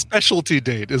 it's specialty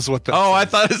date is what that Oh, says. I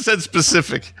thought it said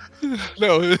specific.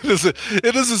 No, it is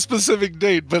a specific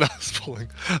date, but I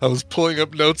was pulling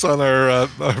up notes on our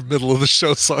middle of the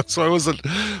show song, so I wasn't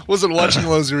watching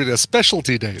while I was reading. A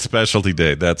specialty date. Specialty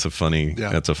date. That's a funny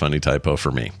typo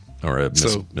for me. Or a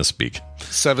misspeak.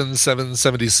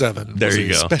 7/7/77. There you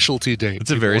go. Specialty date. It's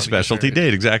a very specialty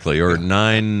date, exactly. Or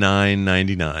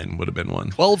 9/9/99 would have been one.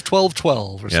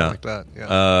 12/12/12 or something like that.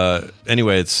 Yeah.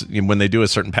 Anyway, it's when they do a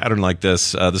certain pattern like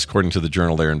this. This according to the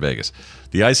Journal there in Vegas.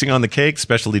 The icing on the cake,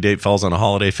 specialty date falls on a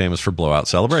holiday famous for blowout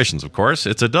celebrations. Of course,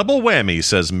 it's a double whammy,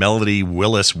 says Melody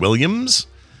Willis Williams,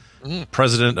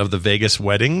 president of the Vegas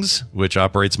Weddings, which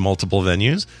operates multiple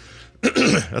venues.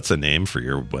 That's a name for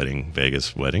your wedding,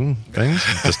 Vegas wedding things.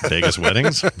 Just Vegas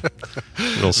weddings.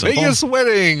 Real simple. Vegas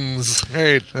weddings.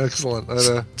 Great. Excellent.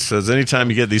 Says anytime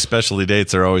you get these specialty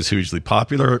dates, they're always hugely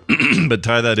popular. But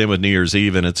tie that in with New Year's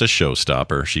Eve, and it's a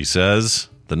showstopper. She says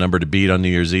the number to beat on New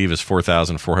Year's Eve is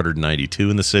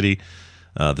 4,492 in the city.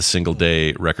 The single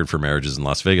day record for marriages in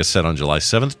Las Vegas set on July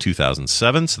 7th,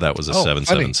 2007. So that was a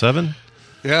 777.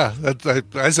 Yeah,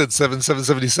 I said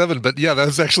 7/7/77, but yeah, that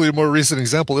was actually a more recent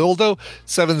example. Although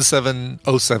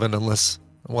 7/7/07, unless,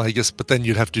 well, I guess, but then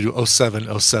you'd have to do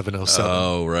 07/07/07.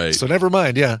 Oh, right. So never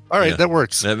mind. Yeah, all right, that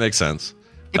works. That makes sense.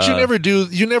 But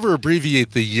you never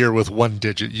abbreviate the year with one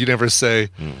digit. You never say,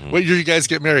 "What year you guys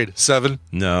get married?" 7.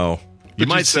 No, you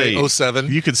might say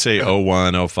 07. You could say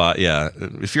 01, 05. Yeah,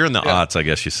 if you're in the aughts, I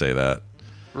guess you say that.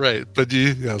 Right, but so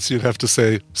you'd have to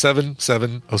say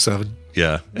 7/7/07.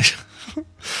 Yeah.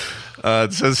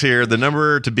 It says here the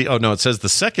number to be. Oh no, it says the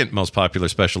second most popular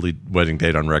specialty wedding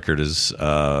date on record is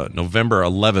November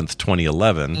 11th,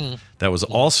 2011. That was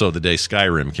also the day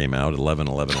Skyrim came out,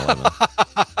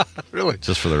 11/11/11. Really?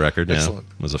 Just for the record, Excellent.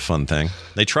 Yeah, it was a fun thing.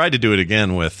 They tried to do it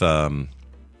again with.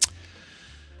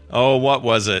 What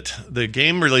was it? The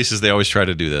game releases. They always try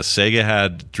to do this. Sega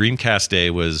had Dreamcast Day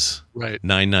was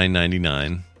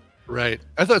 9/9/99. Right.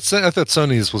 I thought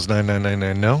Sony's was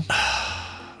 9/9/99. No.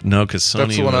 No, because Sony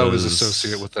that's the one I always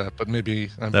associate with that, but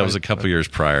maybe that was a couple years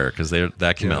prior because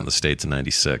that came out in the States in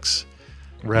 96.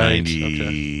 Right.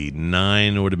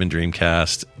 99 would have been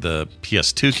Dreamcast. The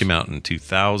PS2 came out in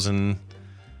 2000.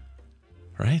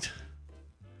 Right?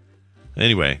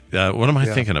 Anyway, what am I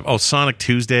thinking of? Oh, Sonic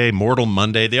Tuesday, Mortal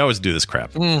Monday. They always do this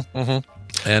crap. Mm-hmm.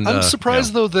 And I'm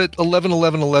surprised, though, that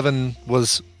 11/11/11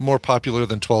 was more popular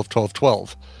than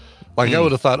 12/12/12. Like, I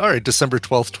would have thought, all right, December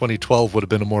 12th, 2012 would have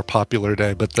been a more popular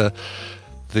day, but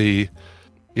the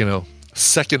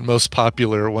second most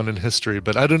popular one in history.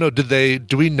 But I don't know, did they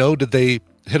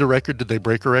hit a record? Did they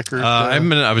break a record?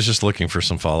 I was just looking for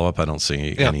some follow-up. I don't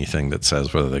see anything that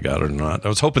says whether they got it or not. I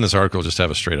was hoping this article just have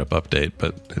a straight-up update,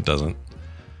 but it doesn't.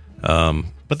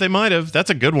 But they might have. That's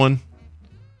a good one.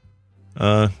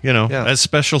 As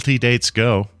specialty dates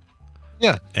go.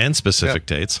 Yeah. And specific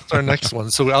dates. It's our next one.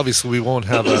 So obviously we won't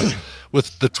have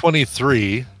with the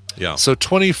 23. Yeah. So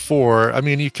 24, I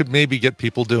mean, you could maybe get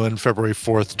people doing February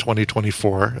 4th,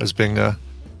 2024 as being a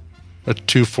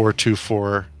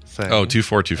 2424 thing. Oh,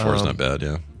 2424 is not bad.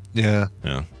 Yeah. Yeah.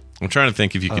 Yeah. I'm trying to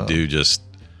think if you could do just,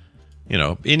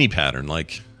 any pattern.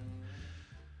 Like,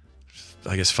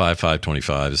 I guess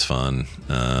 5/5/25 is fun.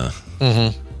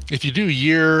 If you do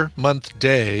year, month,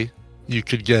 day, you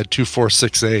could get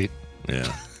 2468.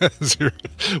 Yeah, as your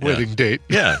wedding date.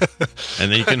 Yeah,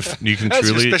 and then you can that's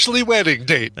truly, your specially wedding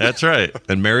date. That's right,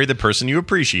 and marry the person you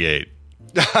appreciate.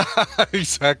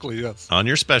 Exactly. Yes. On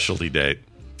your specialty date.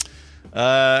 All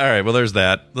right. Well, there's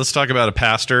that. Let's talk about a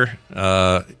pastor.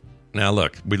 Now,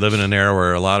 look, we live in an era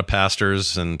where a lot of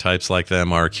pastors and types like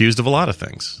them are accused of a lot of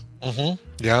things.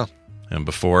 Mm-hmm. Yeah. And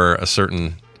before a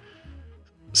certain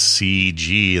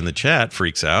CG in the chat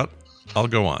freaks out, I'll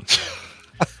go on.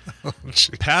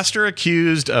 Pastor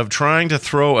accused of trying to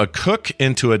throw a cook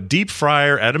into a deep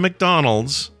fryer at a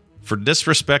McDonald's for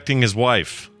disrespecting his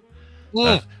wife.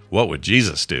 What would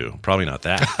Jesus do? Probably not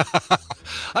that.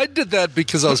 I did that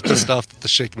because I was pissed off that the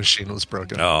shake machine was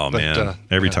broken. Oh, man.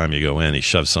 Every time you go in, he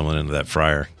shoves someone into that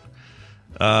fryer.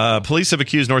 Police have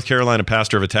accused North Carolina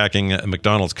pastor of attacking a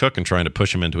McDonald's cook and trying to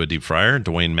push him into a deep fryer.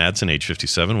 Dwayne Madsen, age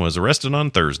 57, was arrested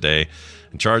on Thursday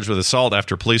and charged with assault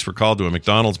after police were called to a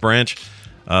McDonald's branch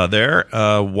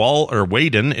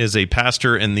Waden is a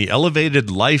pastor in the Elevated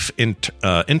Life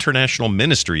International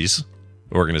Ministries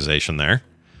organization there,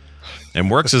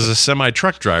 and works as a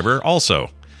semi-truck driver also,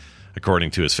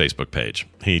 according to his Facebook page.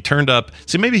 He turned up.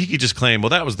 See, maybe he could just claim, well,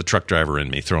 that was the truck driver in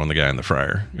me throwing the guy in the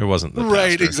fryer. It wasn't the pastor.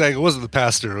 Right, exactly. It wasn't the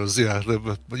pastor. It was, you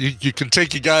can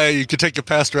take a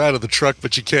pastor out of the truck,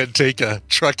 but you can't take a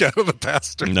truck out of the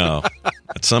pastor. No.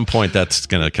 At some point, that's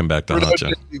going to come back to haunt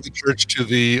you. The church to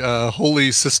the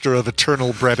Holy Sister of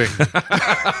Eternal Breading.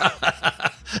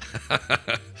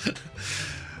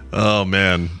 Oh,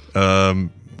 man.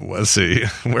 Let's see.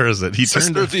 Where is it?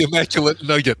 Sister of the Immaculate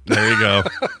Nugget. There you go.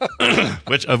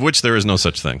 which there is no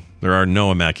such thing. There are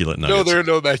no immaculate nuggets. No, there are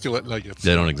no immaculate nuggets.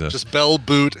 They don't exist. Just bell,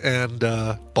 boot, and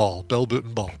ball. Bell, boot,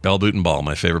 and ball. Bell, boot, and ball.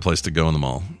 My favorite place to go in the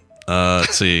mall.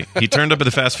 Let's see. He turned up at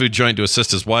the fast food joint to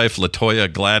assist his wife, LaToya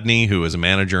Gladney, who is a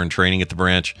manager in training at the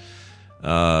branch.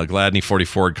 Gladney,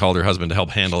 44, had called her husband to help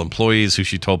handle employees who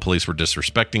she told police were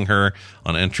disrespecting her.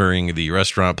 On entering the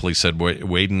restaurant, police said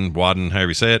Waden, however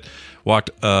you say it,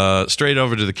 walked straight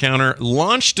over to the counter,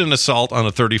 launched an assault on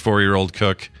a 34-year-old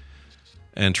cook,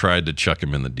 and tried to chuck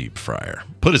him in the deep fryer.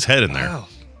 Put his head in there. Wow.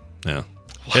 Yeah.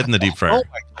 Head in the deep fryer. Oh,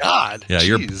 my God. Yeah,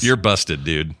 you're busted,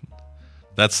 dude.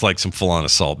 That's like some full-on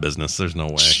assault business. There's no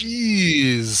way.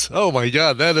 Jeez. Oh, my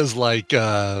God. That is like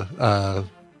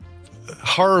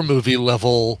horror movie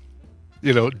level,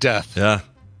 death. Yeah.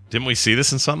 Didn't we see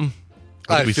this in something?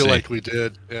 I feel like we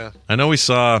did. Yeah. I know we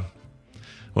saw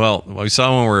when we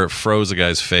froze a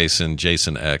guy's face in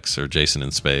Jason X or Jason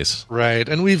in Space. Right.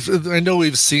 And I know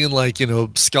we've seen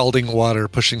scalding water,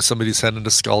 pushing somebody's head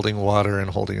into scalding water and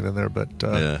holding it in there, but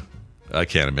yeah. I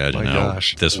can't imagine how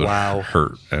this would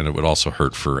hurt, and it would also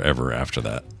hurt forever after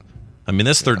that. I mean,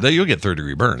 you'll get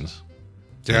third-degree burns.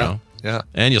 Yeah. Yeah.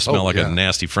 And you'll smell a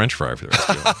nasty French fry for the rest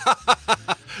of your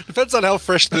life. Depends on how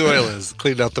fresh the oil is.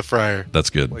 Cleaned out the fryer.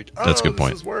 That's good. That's a good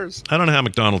point. This is worse. I don't know how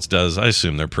McDonald's does. I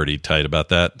assume they're pretty tight about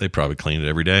that. They probably clean it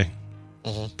every day.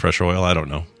 Mm-hmm. Fresh oil, I don't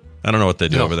know. I don't know what they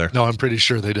do over there. No, I'm pretty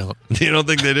sure they don't. You don't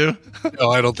think they do?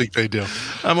 No, I don't think they do.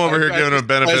 I'm over here giving them a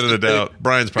benefit of the doubt.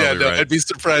 Brian's probably right. I'd be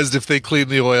surprised if they clean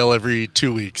the oil every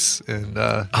 2 weeks in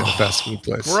a fast food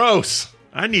place. Gross.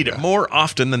 I need it more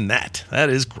often than that. That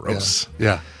is gross.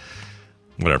 Yeah.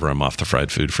 Whatever, I'm off the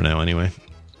fried food for now anyway.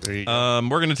 There you go.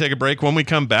 We're going to take a break. When we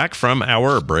come back from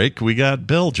our break, we got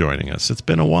Bill joining us. It's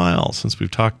been a while since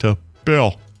we've talked to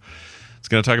Bill. He's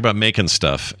going to talk about making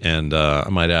stuff, and I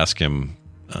might ask him,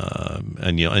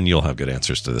 and you'll have good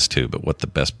answers to this too, but what the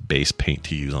best base paint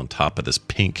to use on top of this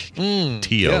pink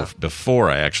Tio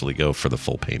before I actually go for the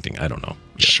full painting. I don't know.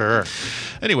 Yeah. Sure.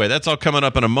 Anyway, that's all coming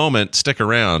up in a moment. Stick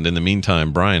around. In the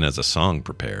meantime, Brian has a song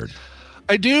prepared.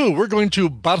 I do. We're going to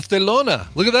Barcelona.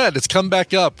 Look at that. It's come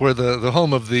back up. We're the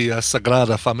home of the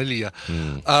Sagrada Familia.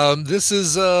 This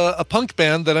is a punk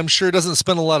band that I'm sure doesn't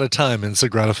spend a lot of time in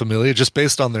Sagrada Familia, just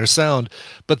based on their sound.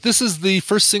 But this is the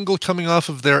first single coming off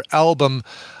of their album,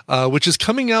 which is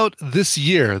coming out this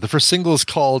year. The first single is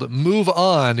called Move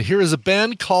On. Here is a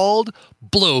band called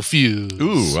Blowfuse.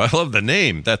 Ooh, I love the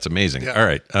name. That's amazing. Yeah. All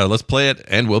right, let's play it,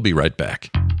 and we'll be right back.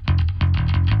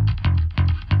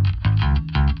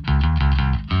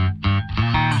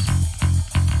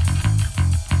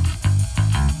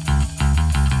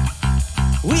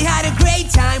 We had a great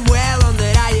time, well, on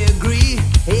that I agree.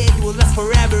 It will last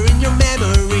forever in your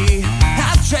memory.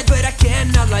 I've tried, but I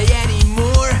cannot lie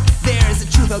anymore. There's a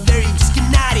truth out there you just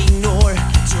cannot ignore.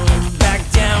 Don't back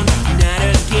down, not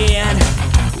again.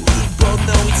 We both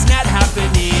know it's not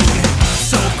happening.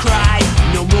 So cry,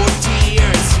 no more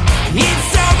tears.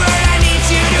 It's over, I need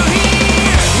you to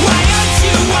hear. Why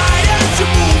don't you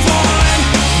move on?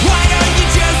 Why don't you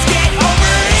just get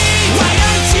over it? Why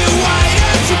don't you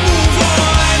move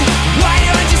on? Why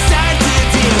don't you start to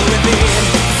deal with it?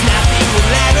 'Cause nothing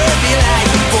will ever be like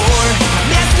before.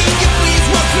 I'm asking you please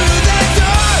walk through the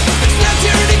door. There's no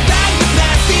turning back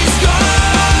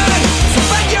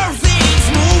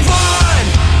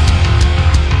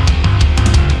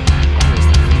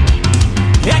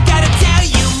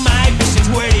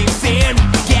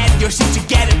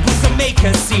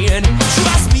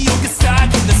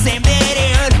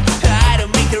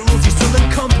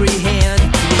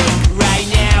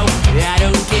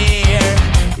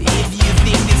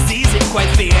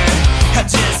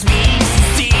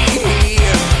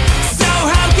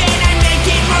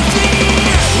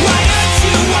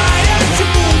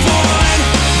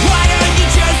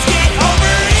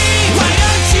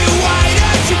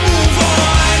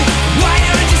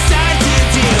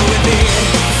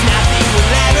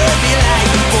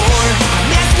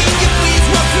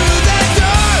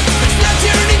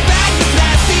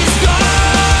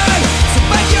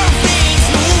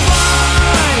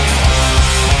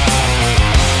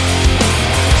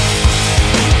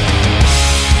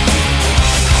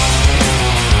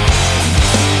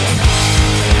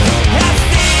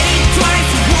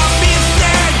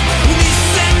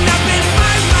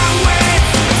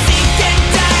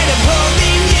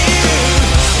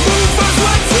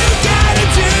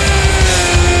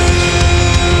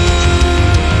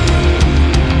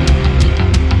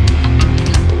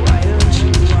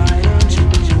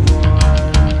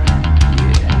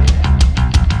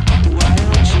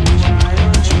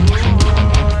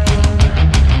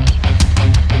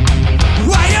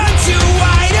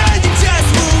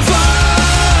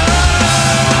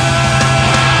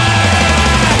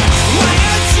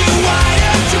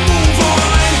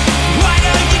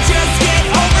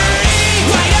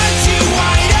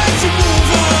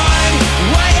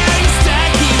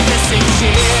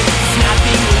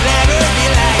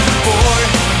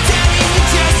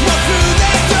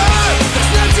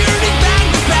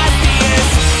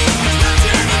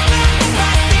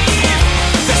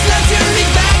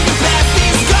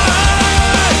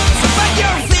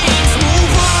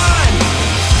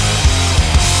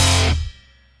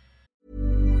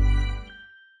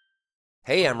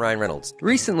Hey, I'm Ryan Reynolds.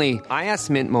 Recently, I asked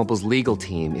Mint Mobile's legal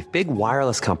team if big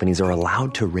wireless companies are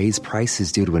allowed to raise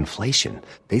prices due to inflation.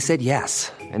 They said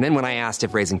yes. And then when I asked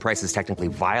if raising prices technically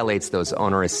violates those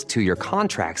onerous 2-year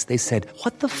contracts, they said,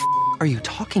 "What the f*** are you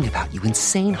talking about, you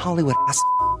insane Hollywood ass?"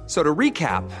 So to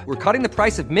recap, we're cutting the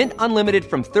price of Mint Unlimited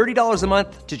from $30 a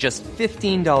month to just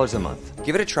 $15 a month.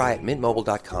 Give it a try at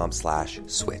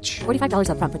mintmobile.com/switch. $45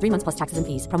 up front for 3 months plus taxes and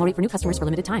fees. Promo rate for new customers for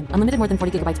limited time. Unlimited more than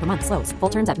 40 gigabytes per month. Slows full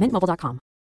terms at mintmobile.com.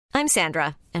 I'm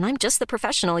Sandra, and I'm just the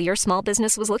professional your small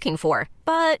business was looking for.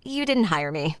 But you didn't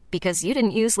hire me because you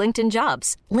didn't use LinkedIn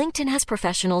Jobs. LinkedIn has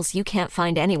professionals you can't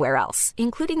find anywhere else,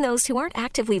 including those who aren't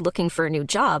actively looking for a new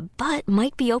job, but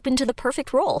might be open to the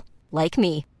perfect role, like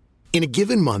me. In a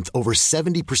given month, over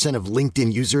 70% of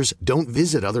LinkedIn users don't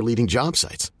visit other leading job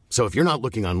sites. So if you're not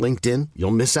looking on LinkedIn,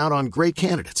 you'll miss out on great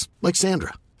candidates like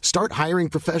Sandra. Start hiring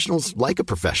professionals like a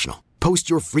professional. Post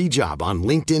your free job on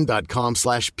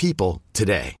linkedin.com/people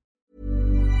today.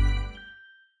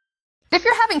 If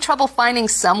you're having trouble finding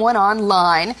someone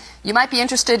online, you might be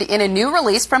interested in a new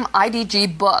release from IDG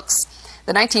Books.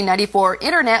 The 1994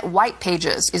 Internet White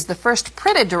Pages is the first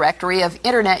printed directory of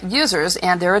Internet users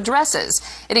and their addresses.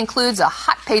 It includes a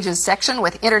Hot Pages section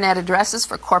with Internet addresses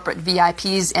for corporate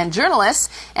VIPs and journalists,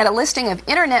 and a listing of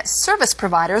Internet service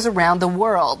providers around the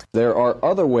world. There are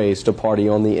other ways to party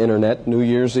on the Internet New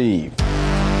Year's Eve.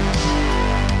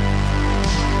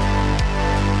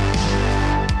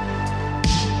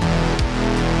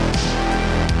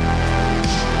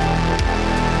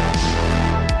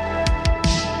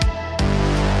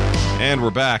 And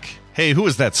we're back. Hey, who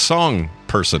is that song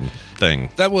person thing?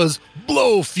 That was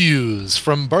Blowfuse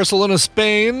from Barcelona,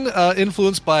 Spain,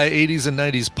 influenced by 80s and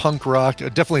 90s punk rock. I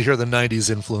definitely hear the 90s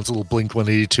influence, a little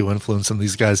Blink-182 influence in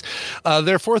these guys.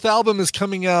 Their fourth album is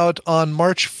coming out on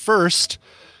March 1st.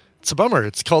 It's a bummer.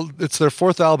 It's their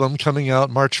fourth album coming out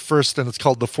March 1st, and it's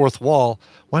called The Fourth Wall.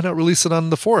 Why not release it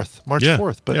on the 4th, March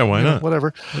 4th? But, yeah, why not?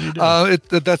 Whatever. What are you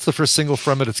doing? That's the first single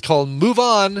from it. It's called Move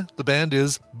On. The band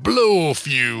is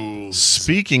Blowfuse.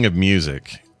 Speaking of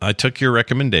music, I took your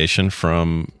recommendation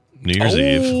from New Year's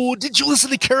Eve. Oh, did you listen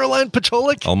to Caroline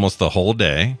Pacholik? Almost the whole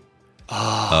day.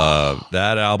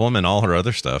 That album and all her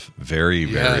other stuff, very,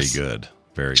 very good.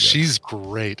 Very good. She's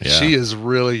great. Yeah. She is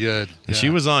really good. And she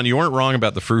was on. You weren't wrong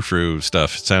about the frou-frou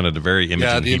stuff. It sounded very Imogen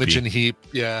Yeah, the Heapy. Imogen Heap.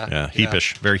 Yeah. Yeah,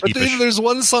 heapish. Very but heapish. Then there's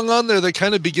one song on there that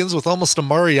kind of begins with almost a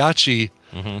mariachi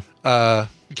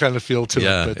kind of feel to it.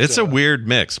 Yeah, But, it's a weird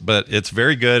mix, but it's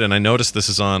very good. And I noticed this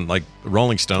is on, like,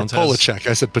 Rolling Stones. Polachek.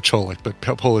 I said Pacholik, but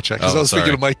Polachek. Because I was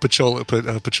thinking of Mike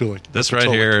Pacholik. This right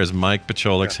here is Mike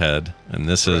Pacholik's head, and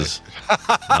this is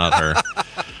not her.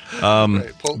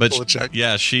 But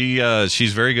yeah,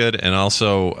 she's very good, and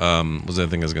also what was the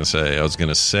other thing I was going to say? I was going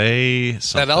to say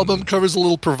something. That album cover's a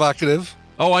little provocative.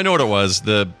 Oh, I know what it was.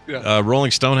 The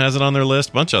Rolling Stone has it on their list.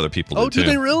 A bunch of other people did too. Oh, do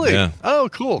they really? Yeah. Oh,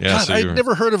 cool. Yeah, God, I'd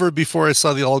never heard of her before I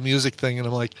saw the All Music thing, and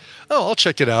I'm like, oh, I'll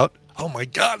check it out. Oh my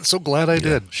God, I'm so glad I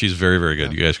did. She's very, very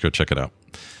good. You guys go check it out.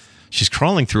 She's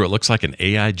crawling through. It looks like an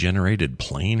AI-generated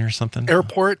plane or something.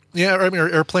 Airport, yeah, I mean, or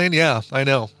airplane, yeah, I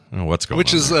know. Oh, what's going on?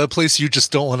 Which is a place you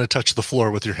just don't want to touch the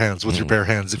floor with your hands, with your bare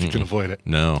hands, if you can avoid it.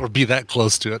 No. Or be that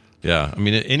close to it. Yeah. I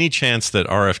mean, any chance that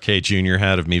RFK Jr.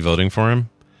 had of me voting for him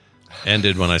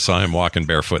ended when I saw him walking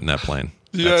barefoot in that plane.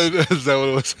 Is that what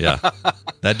it was? Yeah.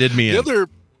 That did me in.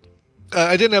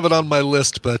 I didn't have it on my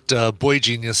list, but Boy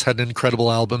Genius had an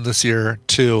incredible album this year,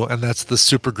 too, and that's the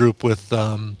supergroup with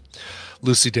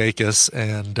Lucy Dacus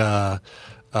and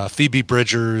Phoebe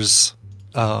Bridgers.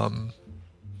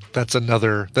 That's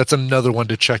another one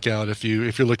to check out if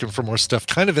you're looking for more stuff,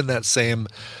 kind of in that same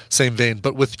vein,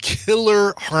 but with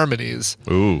killer harmonies.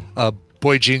 Ooh.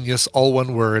 Boy Genius, all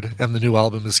one word, and the new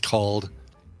album is called.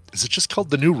 Is it just called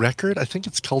The New Record? I think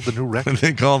it's called The New Record.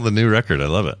 They call it The New Record. I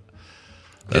love it.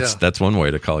 That's one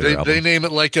way to call your album. They name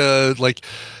it like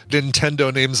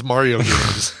Nintendo names Mario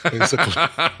games, basically.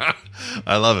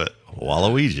 I love it.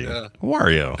 Waluigi.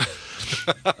 Wario.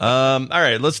 All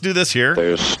right, let's do this here.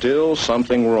 There's still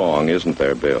something wrong, isn't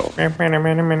there, Bill?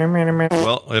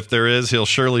 Well, if there is, he'll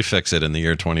surely fix it in the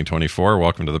year 2024.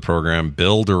 Welcome to the program,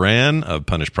 Bill Duran of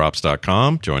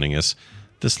punishprops.com, joining us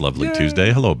this lovely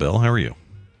Tuesday. Hello, Bill. How are you?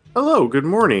 Hello, good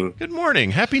morning. Good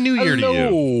morning. Happy New Year to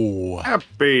you.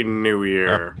 Happy New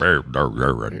Year.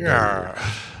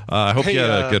 I hope you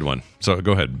had a good one. So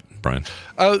go ahead, Brian.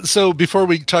 So before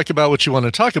we talk about what you want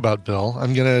to talk about, Bill,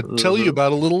 I'm going to tell you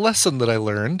about a little lesson that I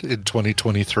learned in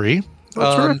 2023.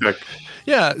 Oh, terrific.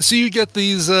 Yeah, so you get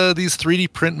these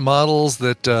 3D print models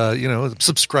that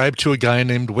subscribe to a guy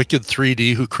named Wicked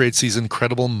 3D who creates these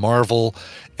incredible Marvel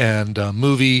and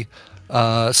movie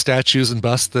statues and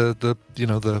busts. The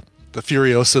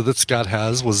Furiosa that Scott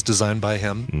has was designed by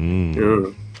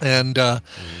him. And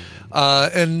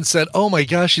said, oh my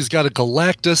gosh, he's got a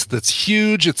Galactus that's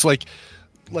huge. It's like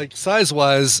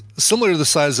size-wise, similar to the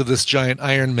size of this giant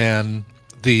Iron Man,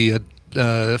 the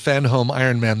fan home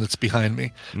Iron Man that's behind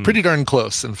me. Pretty darn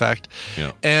close, in fact.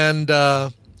 Yeah. And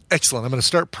excellent. I'm going to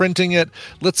start printing it.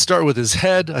 Let's start with his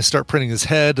head. I start printing his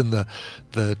head and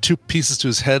the two pieces to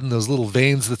his head and those little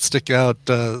veins that stick out,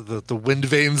 the wind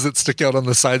veins that stick out on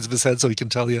the sides of his head so he can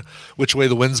tell you which way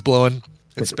the wind's blowing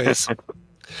in space.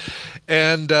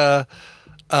 And then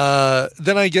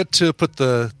I get to put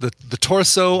the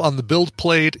torso on the build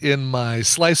plate in my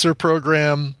slicer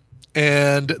program,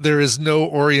 and there is no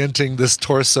orienting this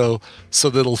torso so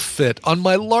that it'll fit on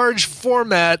my large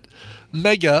format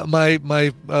Mega, my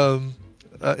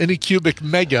Anycubic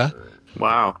Mega.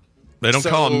 Wow. They don't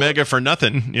call him Mega for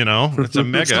nothing, It's a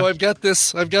Mega. So I've got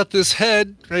this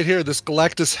head right here, this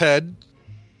Galactus head.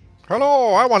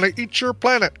 Hello, I want to eat your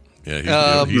planet.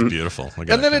 Yeah, he's beautiful.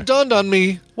 And then it dawned on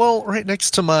me, well, right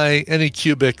next to my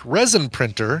Anycubic resin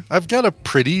printer, I've got a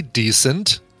pretty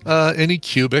decent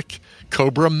Anycubic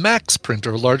Cobra Max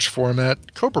printer, large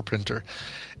format Cobra printer.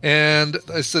 And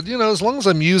I said, as long as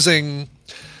I'm using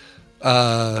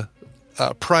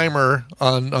primer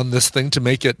on this thing to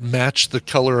make it match the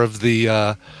color of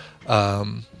the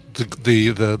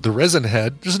resin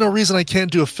head, there's no reason I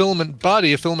can't do a filament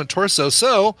body, a filament torso.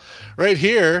 So right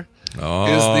here,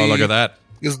 look at that.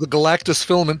 Is the Galactus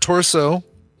filament torso.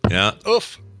 Yeah.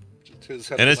 Oof.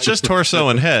 And it's just torso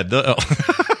and head.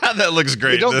 That looks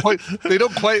great. They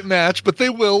don't quite match, but they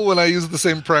will when I use the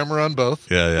same primer on both.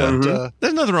 Yeah. But,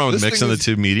 there's nothing wrong with mixing the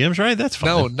two mediums, right? That's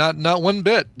fine. No, not one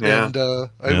bit. Yeah. And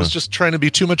I was just trying to be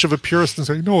too much of a purist and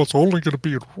say, no, it's only going to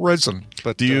be in resin.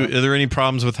 But are there any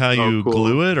problems with how you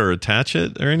glue it or attach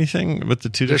it or anything with the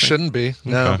two There different? shouldn't be.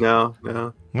 No. Okay.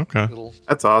 No. Okay.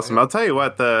 That's awesome. I'll tell you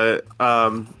what, the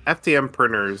FDM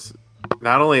printers,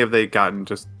 not only have they gotten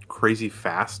just crazy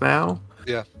fast now,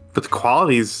 yeah, but the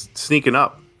quality's sneaking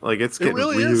up. Like it's getting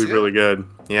really good.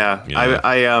 Yeah.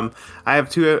 I have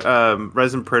two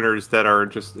resin printers that are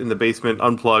just in the basement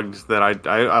unplugged that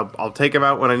I'll take them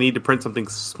out when I need to print something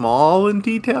small and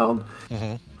detailed.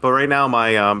 Mm-hmm. But right now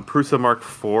my Prusa Mark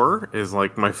IV is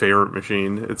like my favorite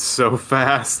machine. It's so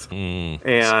fast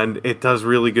and it does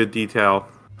really good detail.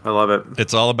 I love it.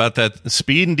 It's all about that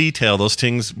speed and detail. Those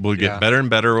things will get better and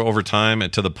better over time,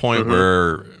 and to the point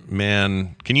where,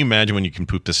 man, can you imagine when you can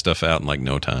poop this stuff out in like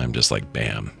no time? Just like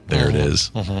bam, there it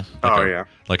is.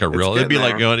 Like a real. It'd be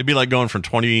like going from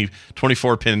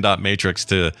 24 pin dot matrix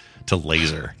to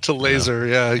laser. To laser,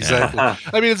 yeah, exactly.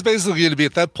 I mean, it's basically going to be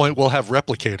at that point we'll have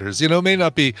replicators. It may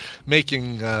not be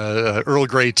making Earl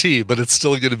Grey tea, but it's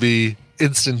still going to be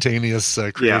instantaneous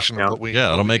creation of what we.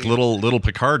 Yeah, it'll make little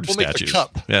Picard statues. Make the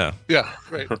cup. Yeah,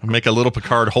 right. Make a little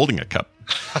Picard holding a cup.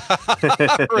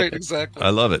 Right, exactly. I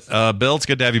love it. Bill, it's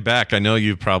good to have you back. I know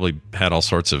you've probably had all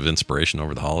sorts of inspiration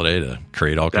over the holiday to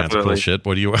create all kinds of cool shit.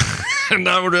 What do you?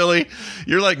 Not really.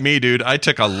 You're like me, dude. I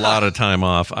took a lot of time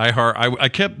off. I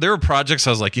kept. There were projects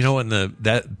I was like, when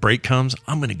that break comes,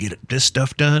 I'm going to get this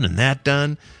stuff done and that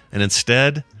done, and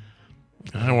instead,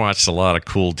 I watched a lot of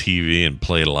cool TV and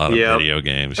played a lot of video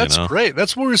games. That's great.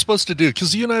 That's what we're supposed to do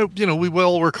because we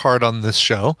all work hard on this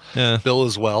show. Yeah. Bill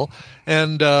as well,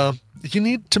 and you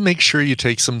need to make sure you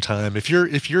take some time. If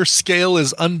your scale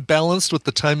is unbalanced with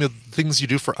the time of things you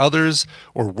do for others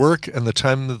or work and the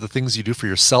time of the things you do for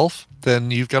yourself,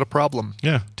 then you've got a problem.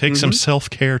 Yeah, take some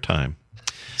self-care time.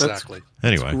 Exactly.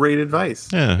 Anyway, that's great advice.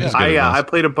 Yeah, I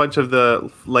played a bunch of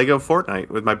the Lego Fortnite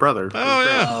with my brother. Oh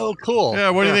yeah, oh cool. Yeah,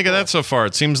 what do you think of that so far?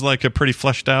 It seems like a pretty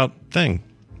fleshed out thing.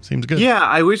 Seems good. Yeah,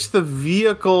 I wish the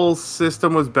vehicle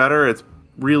system was better. It's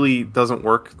really doesn't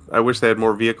work. I wish they had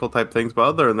more vehicle type things, but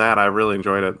other than that, I really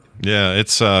enjoyed it. Yeah,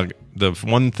 it's the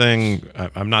one thing.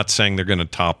 I'm not saying they're going to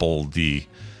topple the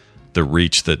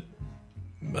reach that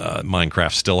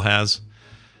Minecraft still has,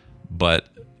 but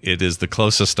it is the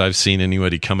closest I've seen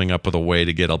anybody coming up with a way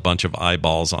to get a bunch of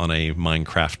eyeballs on a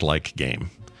Minecraft-like game.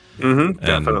 Mm-hmm,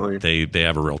 definitely. They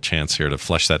have a real chance here to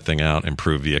flesh that thing out,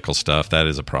 improve vehicle stuff. That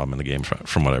is a problem in the game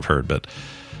from what I've heard, but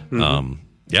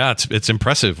yeah, it's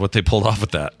impressive what they pulled off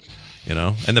with that.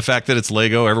 And the fact that it's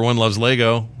Lego, everyone loves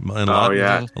Lego, and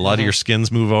a lot of your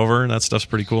skins move over, and that stuff's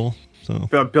pretty cool. So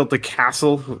I built a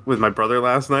castle with my brother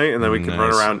last night, and then we could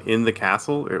run around in the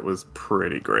castle. It was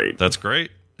pretty great. That's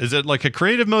great. Is it like a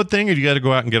creative mode thing, or do you got to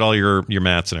go out and get all your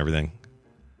mats and everything?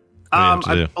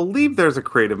 I believe there's a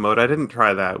creative mode. I didn't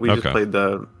try that. We just played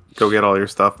the go get all your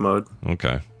stuff mode.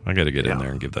 Okay. I got to get in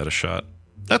there and give that a shot.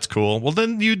 That's cool. Well,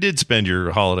 then you did spend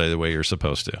your holiday the way you're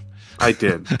supposed to. I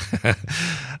did.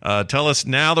 Tell us,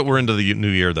 now that we're into the new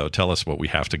year, though, tell us what we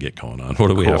have to get going on. What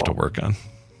do we have to work on?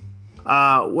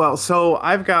 Well, so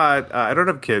I've got, I don't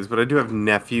have kids, but I do have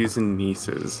nephews and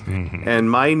nieces. Mm-hmm. And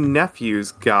my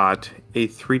nephews got a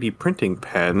 3D printing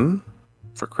pen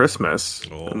for Christmas.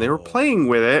 And they were playing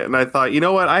with it. And I thought, you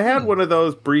know what? I had one of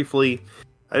those briefly.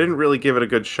 I didn't really give it a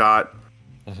good shot.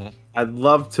 Mm-hmm. I'd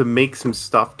love to make some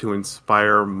stuff to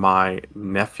inspire my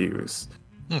nephews.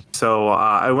 So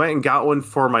I went and got one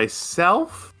for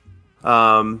myself.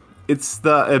 It's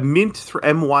the Mint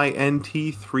MYNT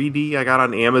 3D I got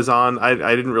on Amazon.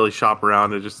 I didn't really shop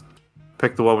around. I just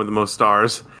picked the one with the most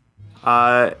stars.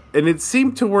 And it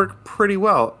seemed to work pretty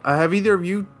well. Have either of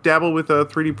you dabbled with a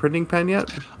 3D printing pen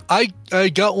yet? I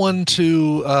got one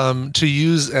to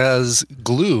use as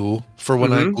glue for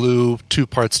when I glue two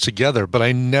parts together, but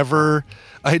I'd never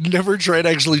tried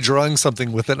actually drawing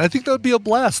something with it. And I think that would be a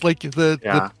blast. Like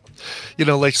the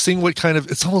like seeing what kind of,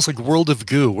 it's almost like World of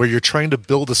Goo, where you're trying to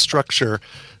build a structure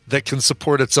that can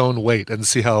support its own weight and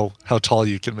see how tall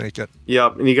you can make it.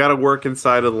 Yep, and you got to work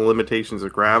inside of the limitations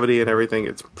of gravity and everything.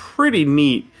 It's pretty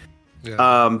neat.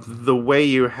 Yeah. The way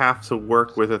you have to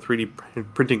work with a 3D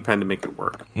printing pen to make it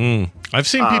work. I've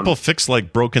seen people fix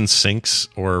like broken sinks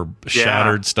or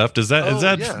shattered stuff. Does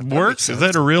that work? Is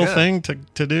that a real thing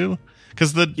to do?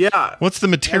 Because what's the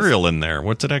material in there?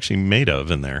 What's it actually made of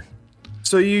in there?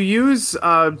 So you use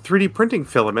 3D printing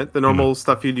filament, the normal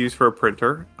stuff you'd use for a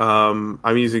printer.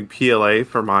 I'm using PLA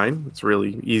for mine. It's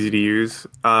really easy to use.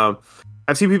 I've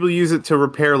seen people use it to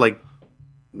repair, like,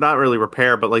 not really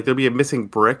repair, but like there'll be a missing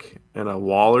brick in a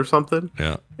wall or something.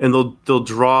 Yeah. And they'll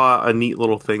draw a neat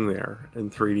little thing there in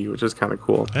 3D, which is kind of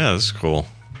cool. Yeah, that's cool.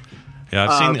 Yeah,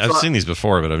 I've seen these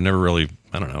before, but I've never really,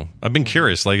 I don't know. I've been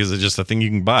curious, like, is it just a thing you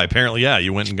can buy? Apparently, yeah,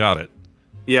 you went and got it.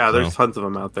 Yeah, there's tons of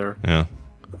them out there. Yeah.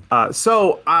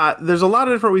 So there's a lot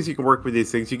of different ways you can work with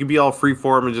these things. You can be all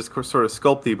freeform and just sort of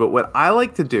sculpty, but what I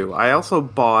like to do, I also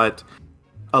bought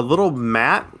a little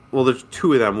mat. Well, there's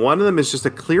two of them. One of them is just a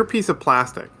clear piece of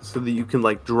plastic so that you can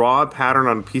like draw a pattern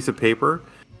on a piece of paper,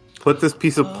 put this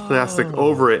piece of plastic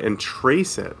over it and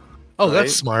trace it. Oh, right?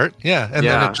 That's smart. Yeah. And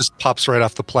then it just pops right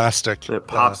off the plastic. It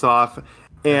pops off.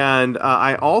 And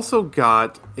I also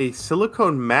got a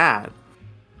silicone mat.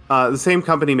 The same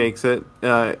company makes it,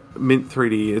 Mint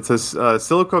 3D. It's a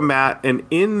silicone mat, and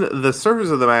in the surface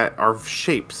of the mat are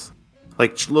shapes,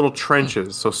 like little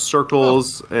trenches. So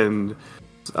circles and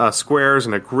squares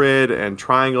and a grid and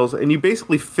triangles. And you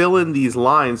basically fill in these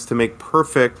lines to make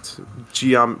perfect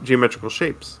geometrical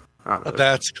shapes out of it.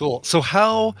 That's cool. So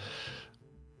how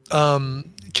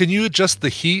can you adjust the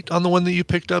heat on the one that you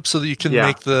picked up so that you can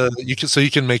make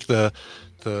the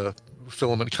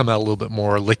filament come out a little bit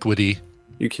more liquidy?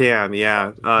 You can,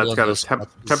 yeah. It's got a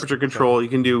temperature control. You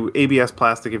can do ABS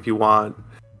plastic if you want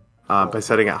by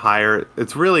setting it higher.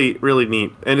 It's really, really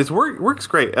neat. And it works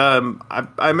great.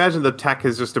 I imagine the tech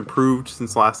has just improved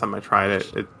since the last time I tried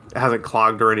it. It hasn't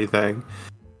clogged or anything.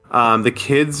 The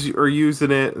kids are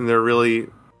using it, and they're really...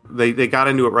 They got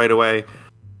into it right away.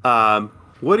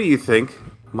 What do you think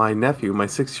my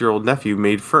 6-year-old nephew,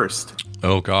 made first?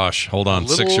 Oh gosh, hold on,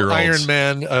 6-year-olds. Iron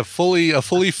Man, a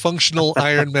fully functional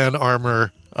Iron Man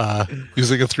armor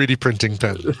using a 3D printing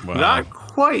pen. Wow. Not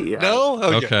quite yet. No?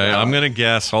 Okay, I'm going to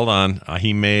guess. Hold on.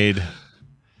 He made...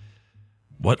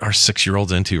 What are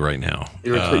 6-year-olds into right now?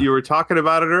 You were talking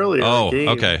about it earlier. Oh,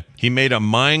 okay. He made a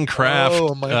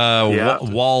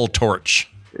Minecraft wall torch.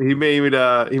 He made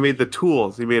the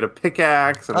tools. He made a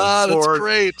pickaxe and a sword. That's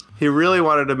great. He really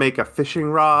wanted to make a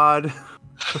fishing rod.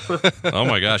 Oh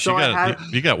my gosh! So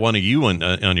you got one of you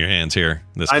on your hands here.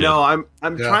 I know.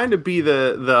 I'm trying to be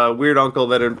the weird uncle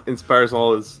that inspires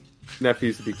all his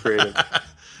nephews to be creative.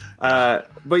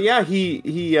 But yeah,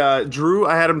 he drew.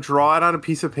 I had him draw it on a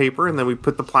piece of paper, and then we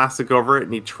put the plastic over it,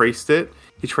 and he traced it.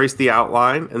 He traced the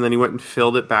outline, and then he went and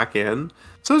filled it back in.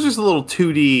 So it was just a little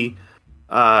 2D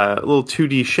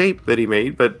shape that he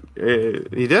made, but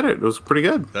he did it. It was pretty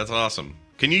good. That's awesome.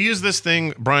 Can you use this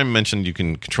thing? Brian mentioned you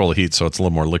can control the heat, so it's a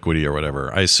little more liquidy or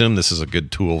whatever. I assume this is a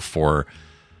good tool for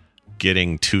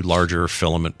getting two larger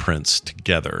filament prints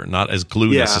together. Not as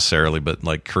glue necessarily, but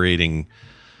like creating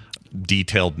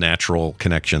detailed natural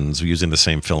connections using the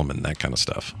same filament and that kind of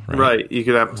stuff. Right. You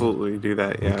could absolutely do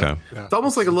that, yeah. Okay. Yeah. It's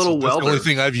almost like a little welder. That's the only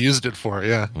thing I've used it for,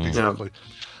 yeah. Exactly.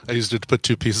 I used it to put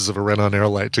two pieces of a Renon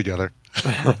Airlight together.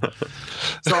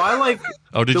 So I like...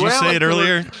 Oh, did you say it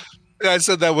earlier? I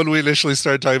said that when we initially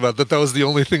started talking about that. That was the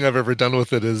only thing I've ever done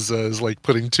with it is like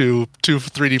putting two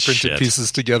 3D printed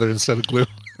pieces together instead of glue.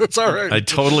 It's all right. I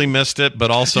totally missed it, but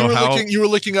also you were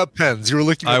looking up pens. You were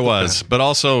looking. I was, but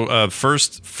also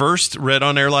first Red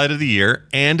on Air Light of the year,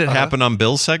 and it happened on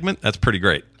Bill's segment. That's pretty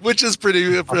great. Which is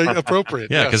pretty appropriate.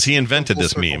 Yeah, because he invented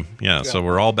this meme. Yeah, so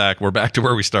we're all back. We're back to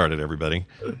where we started. Everybody,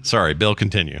 sorry, Bill.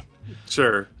 Continue.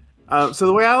 Sure. So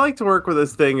the way I like to work with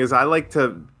this thing is I like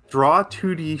to draw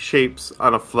 2D shapes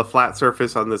on a flat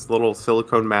surface on this little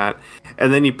silicone mat,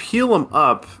 and then you peel them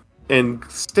up and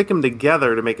stick them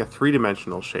together to make a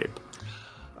 3-dimensional shape.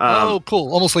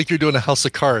 Cool. Almost like you're doing a house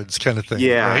of cards kind of thing.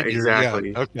 Yeah, right?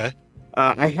 exactly. Okay.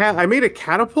 I made a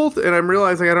catapult, and I'm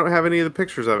realizing I don't have any of the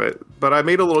pictures of it, but I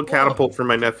made a little catapult for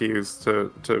my nephews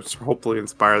to hopefully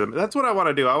inspire them. That's what I want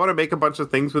to do. I want to make a bunch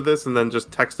of things with this and then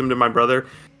just text them to my brother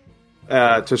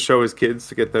to show his kids,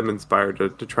 to get them inspired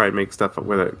to try and make stuff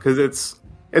with it, because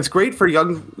it's great for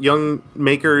young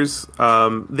makers.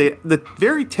 The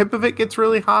very tip of it gets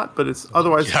really hot, but it's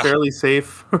otherwise fairly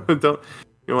safe.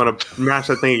 You want to mash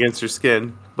that thing against your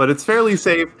skin, but it's fairly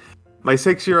safe. My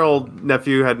 6-year-old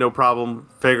nephew had no problem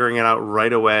figuring it out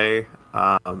right away.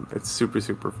 It's super,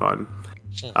 super fun.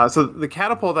 So the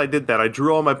catapult, I did that. I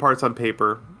drew all my parts on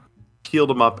paper,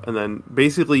 peeled them up, and then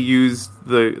basically used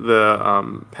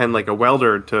the pen like a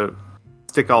welder to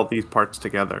stick all these parts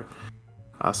together.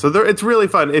 So it's really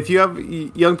fun. If you have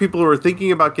young people who are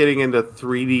thinking about getting into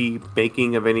 3D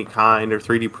making of any kind or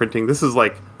 3D printing, this is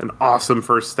like an awesome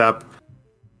first step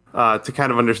to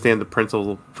kind of understand the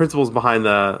principles behind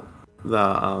the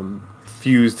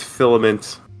fused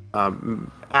filament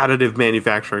additive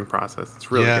manufacturing process.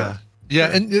 It's really good.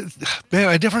 Yeah, and man,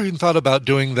 I never even thought about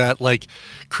doing that, like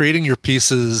creating your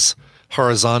pieces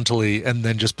horizontally and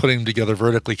then just putting them together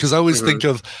vertically. Because I always think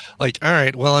of like, all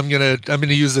right, well, I'm gonna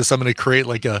use this. I'm gonna create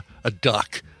like a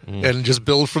duck and just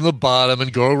build from the bottom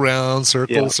and go around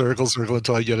circle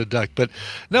until I get a duck. But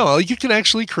no, you can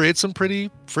actually create some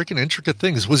pretty freaking intricate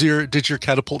things. Did your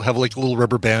catapult have like a little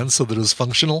rubber band so that it was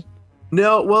functional?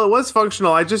 No, well, it was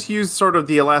functional. I just used sort of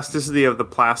the elasticity of the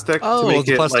plastic to make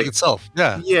the it plastic like, itself.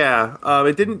 Yeah.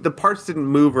 It didn't. The parts didn't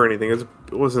move or anything. It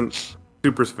wasn't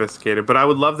super sophisticated. But I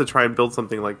would love to try and build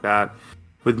something like that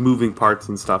with moving parts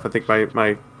and stuff. I think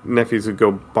my nephews would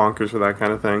go bonkers for that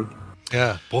kind of thing.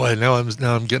 Yeah, boy. Now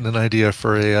I'm getting an idea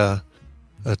for a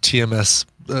TMS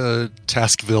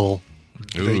Taskville.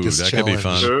 Ooh, Vegas that challenge. could be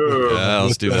fun. Yeah,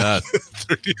 let's do that.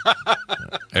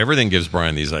 Everything gives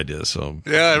Brian these ideas, so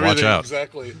watch out.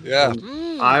 Exactly. Yeah.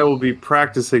 I will be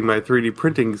practicing my 3D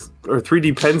printing or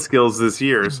 3D pen skills this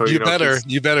year. So you better.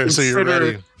 So you're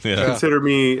ready. Yeah. Consider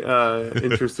me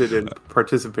interested in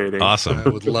participating. Awesome. I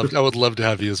would love to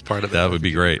have you as part of it. That would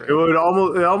be great. It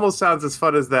almost sounds as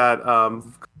fun as that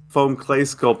foam clay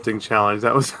sculpting challenge.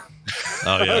 That was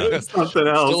something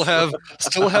else.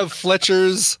 Still have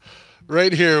Fletcher's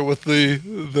right here with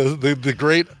the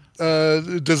great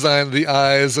design, the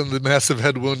eyes and the massive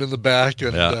head wound in the back,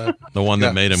 and the one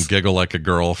that made him giggle like a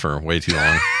girl for way too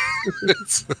long.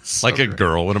 It's so like a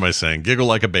girl. What am I saying? Giggle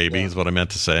like a baby is what I meant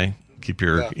to say. Keep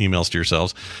your emails to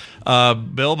yourselves.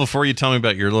 Bill, before you tell me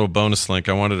about your little bonus link,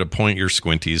 I wanted to point your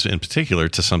squinties in particular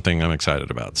to something I'm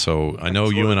excited about. So I know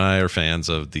you and I are fans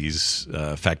of these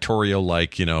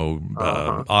Factorio-like,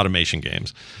 automation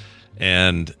games.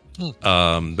 And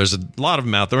there's a lot of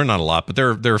them out there. Not a lot, but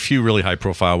there are a few really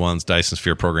high-profile ones. Dyson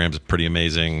Sphere Programs is pretty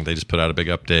amazing. They just put out a big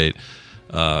update.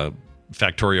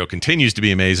 Factorio continues to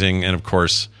be amazing. And, of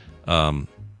course,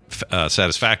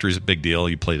 Satisfactory is a big deal.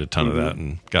 You played a ton of that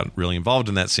and got really involved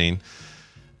in that scene.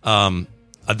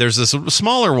 There's this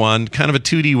smaller one, kind of a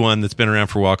 2D one that's been around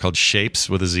for a while called Shapes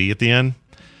with a Z at the end.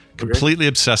 Completely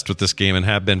obsessed with this game and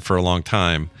have been for a long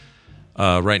time.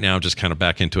 Right now, just kind of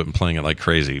back into it and playing it like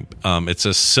crazy. It's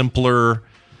a simpler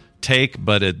take,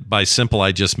 but by simple,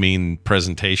 I just mean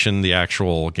presentation. The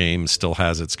actual game still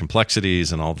has its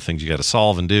complexities and all the things you got to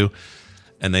solve and do.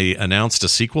 And they announced a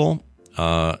sequel.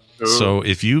 So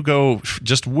if you go,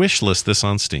 just wish list this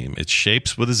on Steam. It's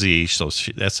Shapes with a Z, so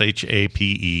SHAPEZ.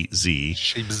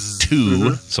 Shapes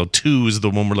 2. So 2 is the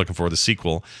one we're looking for, the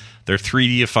sequel. They're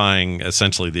 3D-ifying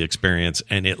essentially the experience,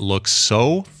 and it looks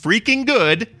so freaking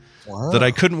good that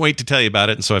I couldn't wait to tell you about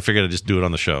it, and so I figured I'd just do it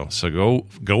on the show. So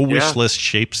go wish list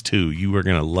Shapes 2. You are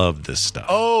going to love this stuff.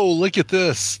 Oh, look at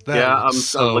this. I'm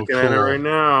looking at it right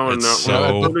now. It's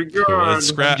so cool.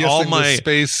 It's all my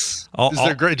space. Do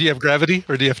you have gravity,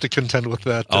 or do you have to contend with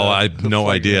that? I have no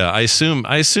idea. I assume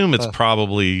it's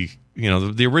probably,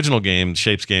 the original game,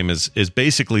 Shapes game, is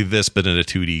basically this, but in a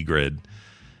 2D grid.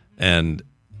 And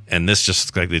And this just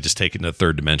looks like they just take it to the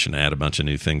third dimension, add a bunch of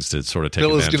new things to sort of take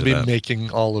Bill is advantage of going that. to be making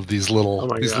all of these little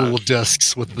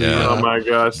discs with the. Oh my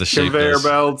gosh! The Conveyor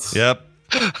belts. Yep.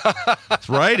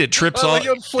 Right, it trips all.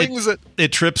 Flings it.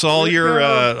 It trips all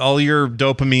your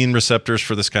dopamine receptors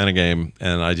for this kind of game,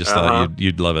 and I just thought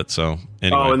you'd love it. So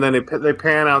anyway. Oh, and then they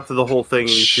pan out to the whole thing,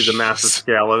 and you see the massive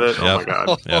scale of it. Oh my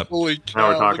god! Yep. Holy cow! Now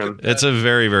we're talking. It's a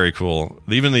very, very cool.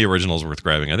 Even the original's worth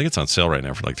grabbing. I think it's on sale right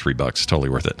now for like $3. Totally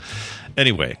worth it.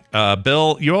 Anyway,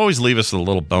 Bill, you always leave us with a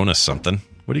little bonus something.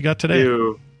 What do you got today?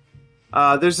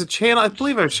 There's a channel, I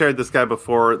believe I've shared this guy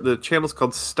before. The channel's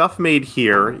called Stuff Made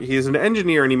Here. He's an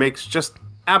engineer and he makes just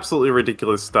absolutely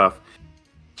ridiculous stuff.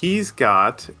 He's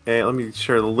got, let me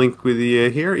share the link with you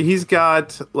here. He's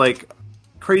got like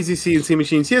crazy CNC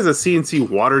machines. He has a CNC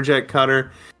water jet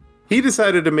cutter. He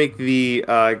decided to make the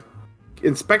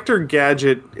Inspector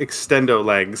Gadget extendo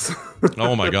legs.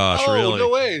 Oh my gosh, really? Oh, no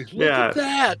way. Look at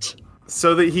that.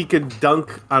 So that he could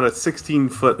dunk on a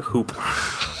 16-foot hoop.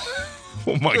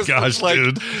 Oh my gosh,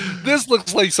 dude! This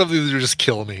looks like something that would just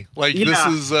kill me. Like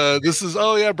this is.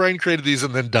 Oh yeah, Brian created these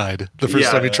and then died the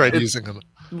first time he tried using them.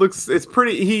 It's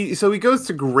pretty. He goes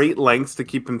to great lengths to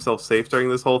keep himself safe during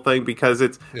this whole thing because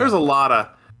there's a lot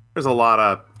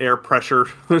of air pressure.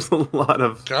 There's a lot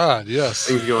of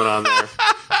things going on there.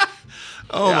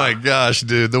 Oh my gosh,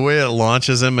 dude! The way it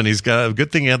launches him, and he's got a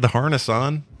good thing he had the harness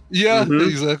on. Yeah,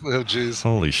 exactly. Oh, jeez.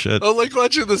 Holy shit. I like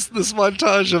watching this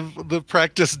montage of the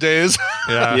practice days.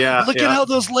 Yeah. Look at how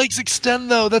those legs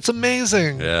extend, though. That's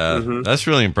amazing. Yeah, that's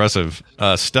really impressive.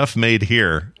 Stuff Made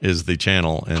Here is the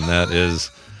channel, and that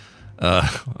is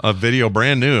a video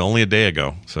brand new, only a day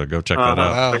ago. So go check that out.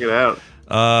 Wow. Check it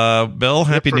out. Bill,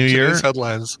 Happy New Year.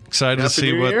 Headlines. Excited to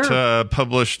see what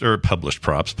Punished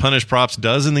Props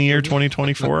does in the year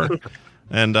 2024.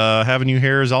 And having you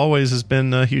here, as always, has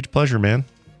been a huge pleasure, man.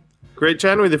 Great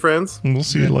chatting with you, friends. We'll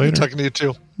see you later. Talking to you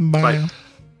too. Bye.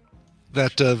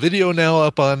 That video now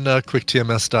up on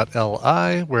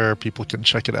quicktms.li where people can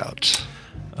check it out.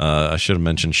 I should have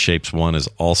mentioned Shapes 1 is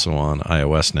also on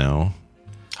iOS now.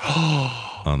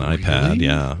 On iPad, really?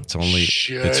 Yeah. It's only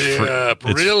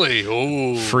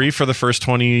really? Free for the first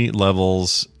 20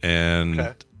 levels,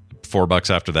 and $4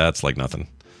 after that. It's like nothing.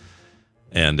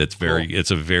 And it's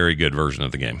a very good version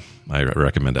of the game. I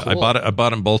recommend it. Cool. I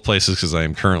bought it in both places because I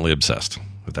am currently obsessed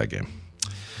with that game.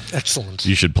 Excellent.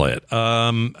 You should play it.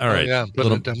 All right. Yeah,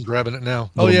 I'm grabbing it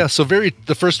now. Oh yeah, so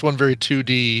the first one very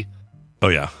 2D. Oh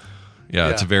yeah.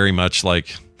 It's very much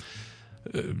like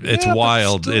it's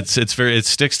wild. It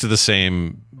sticks to the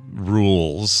same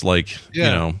rules. Like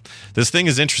this thing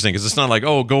is interesting because it's not like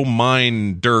go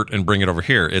mine dirt and bring it over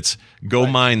here. It's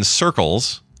mine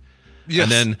circles. Yes,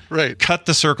 and then cut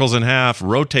the circles in half,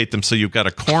 rotate them so you've got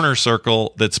a corner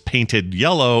circle that's painted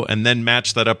yellow, and then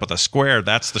match that up with a square.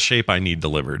 That's the shape I need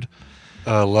delivered.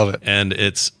 I love it. And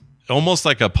it's almost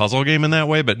like a puzzle game in that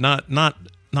way, but not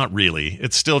really.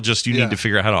 It's still just you need to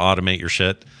figure out how to automate your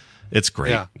shit. It's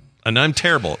great. Yeah. And I'm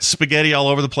terrible. Spaghetti all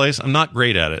over the place. I'm not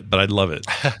great at it, but I love it.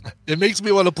 It makes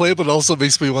me want to play, but also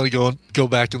makes me want to go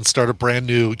back and start a brand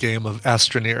new game of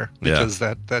Astroneer because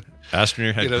that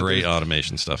Astroneer had great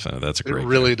automation stuff in it. That's a great. It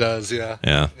really game. Does, yeah.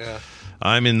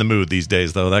 I'm in the mood these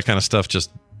days, though. That kind of stuff just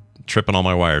tripping all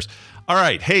my wires. All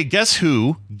right, hey, guess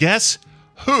who?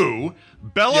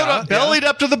 Bellied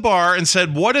up to the bar and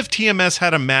said, "What if TMS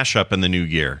had a mashup in the new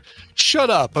year?"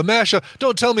 Shut up! A mashup?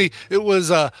 Don't tell me it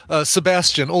was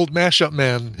Sebastian, old mashup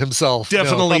man himself.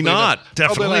 Definitely not.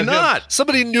 Definitely not.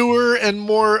 Somebody newer and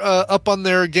more up on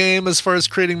their game as far as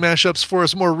creating mashups for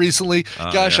us more recently.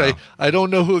 I don't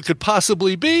know who it could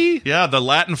possibly be. Yeah, the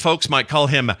Latin folks might call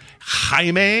him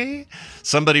Jaime.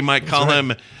 Somebody might call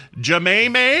him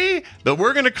Jamame, but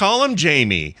we're going to call him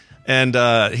Jamie. And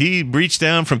he reached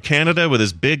down from Canada with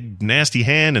his big, nasty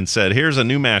hand and said, "Here's a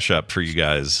new mashup for you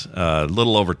guys, a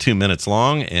little over 2 minutes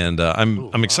long." And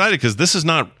I'm excited because this is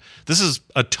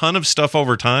a ton of stuff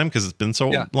over time because it's been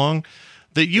so long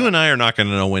that you and I are not going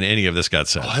to know when any of this got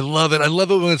said. Oh, I love it. I love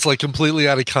it when it's like completely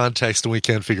out of context and we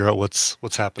can't figure out what's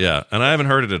happening. Yeah, and I haven't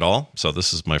heard it at all, so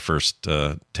this is my first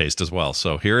taste as well.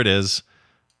 So here it is.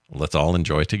 Let's all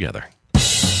enjoy together.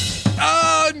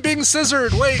 I'm being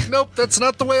scissored. Wait, nope, that's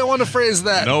not the way I want to phrase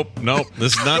that. Nope.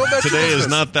 This is not today. Is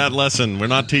not that lesson. We're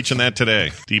not teaching that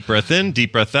today. Deep breath in,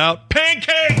 deep breath out.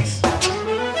 Pancakes.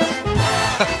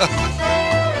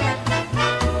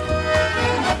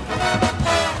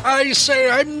 I say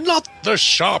I'm not the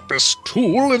sharpest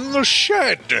tool in the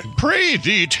shed. Pray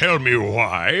thee tell me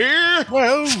why.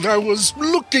 Well, I was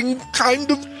looking kind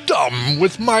of dumb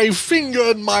with my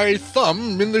finger and my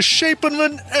thumb in the shape of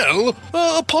an L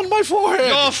upon my forehead.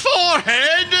 Your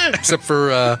forehead? Except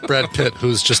for Brad Pitt,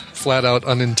 who's just flat out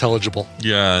unintelligible.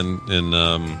 Yeah, and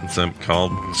what's that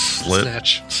called?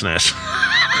 Snatch.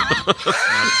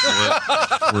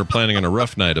 We're planning on a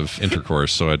rough night of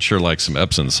intercourse, so I'd sure like some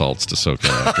Epsom salts to soak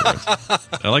in afterwards.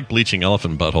 I like bleaching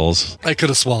elephant buttholes. I could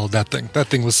have swallowed that thing. That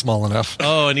thing was small enough.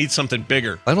 Oh, I need something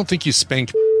bigger. I don't think you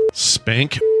spank.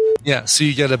 Spank? Yeah, so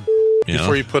you get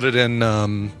before you put it in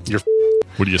your...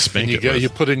 What do you spank it with? with? You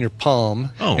put it in your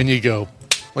palm, and you go...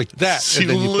 like that. So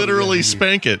you literally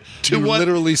spank it. To what?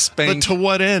 Literally spank. But to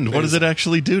what end? What does it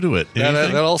actually do to it?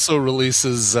 That also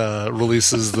releases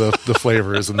the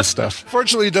flavors and the stuff.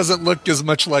 Fortunately, it doesn't look as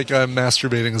much like I'm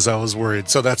masturbating as I was worried,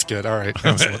 so that's good. All right.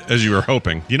 As you were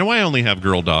hoping. You know why I only have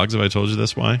girl dogs? Have I told you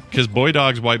this why? Because boy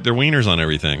dogs wipe their wieners on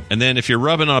everything. And then if you're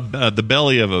rubbing on the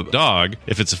belly of a dog,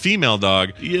 if it's a female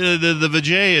dog, the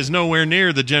vajay is nowhere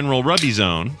near the general rubby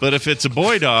zone. But if it's a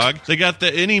boy dog, they got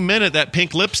any minute that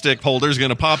pink lipstick holder is going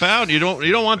to pop out. You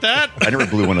don't want that? I never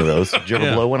blew one of those. Did you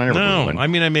ever blow one? I never blew one. I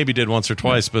mean, I maybe did once or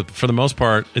twice, but for the most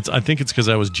part, I think it's because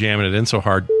I was jamming it in so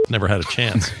hard, never had a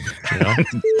chance. You know?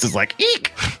 It's just like,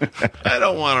 eek! I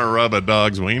don't want to rub a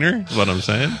dog's wiener, is what I'm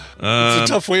saying. It's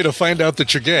a tough way to find out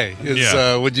that you're gay,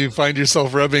 when you find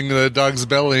yourself rubbing the dog's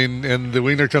belly and the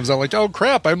wiener comes out like, oh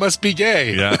crap, I must be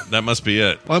gay. Yeah, that must be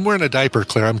it. Well, I'm wearing a diaper,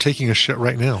 Claire. I'm taking a shit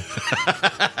right now.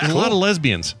 There's a lot of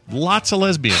lesbians. Lots of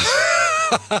lesbians.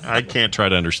 I can't try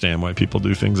to understand why people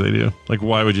do things they do. Like,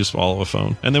 why would you swallow a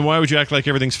phone? And then why would you act like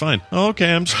everything's fine? Oh,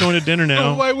 okay, I'm just going to dinner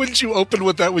now. Why wouldn't you open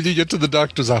with that when you get to the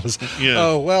doctor's office? Yeah.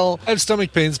 Oh, well, I have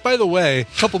stomach pains. By the way, a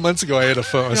couple months ago I had a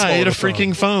phone. I ate a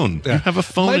freaking phone. Yeah. You have a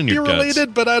phone in your guts. Might be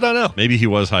related, but I don't know. Maybe he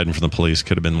was hiding from the police.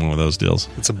 Could have been one of those deals.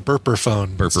 It's a burper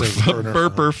phone.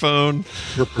 Burper phone.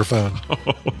 Burper phone.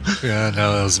 Yeah,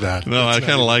 no, that was bad. No, I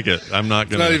kind of like it. I'm not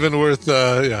going to. Not even worth,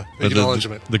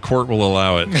 acknowledgement. The court will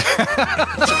allow it.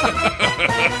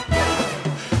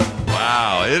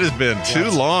 Wow, it has been too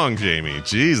long, Jamie.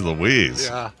 Jeez Louise.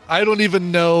 Yeah, I don't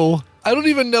even know. I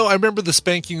remember the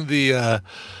spanking the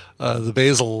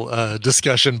basil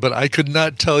discussion, but I could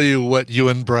not tell you what you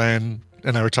and Brian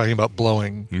and I were talking about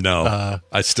blowing. No,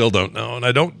 I still don't know, and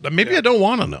I don't. Maybe I don't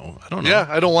want to know. I don't know. Yeah,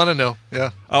 I don't want to know.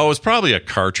 Yeah. Oh, it was probably a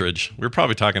cartridge. We were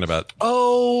probably talking about.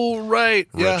 Oh, right.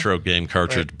 Retro game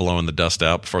cartridge blowing the dust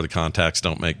out before the contacts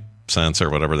don't make sense or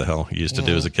whatever the hell you used to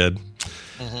do as a kid.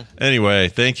 Anyway,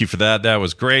 thank you for that. That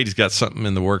was great. He's got something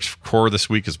in the works for Core this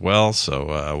week as well,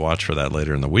 so watch for that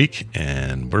later in the week.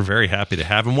 And we're very happy to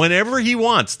have him whenever he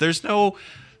wants. There's no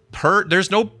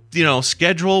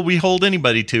schedule we hold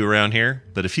anybody to around here.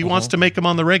 But if he wants to make them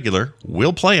on the regular,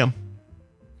 we'll play them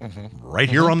right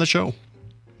here on the show.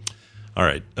 All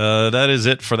right, that is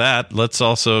it for that. Let's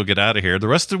also get out of here. The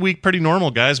rest of the week, pretty normal,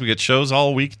 guys. We get shows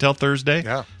all week till Thursday.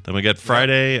 Yeah. Then we get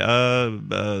Friday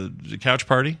couch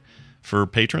party for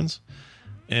patrons,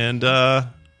 and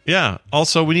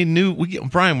also we need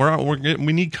Brian.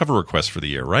 We need cover requests for the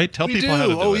year, right? Tell people how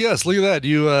to do it. Oh yes, look at that.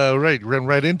 You ran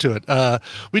right into it.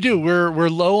 We do. We're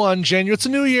low on January. It's a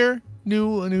new year.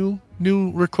 New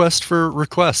request for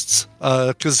requests,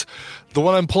 because the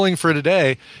one I'm pulling for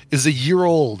today is a year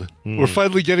old. We're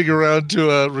finally getting around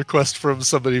to a request from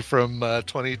somebody from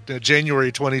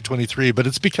January 2023, but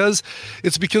it's because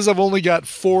I've only got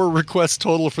 4 requests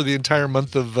total for the entire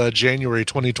month of January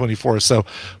 2024. So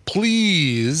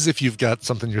please, if you've got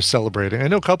something you're celebrating, I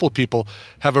know a couple of people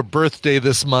have a birthday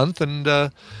this month,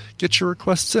 and get your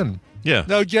requests in. Yeah.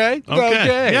 Okay.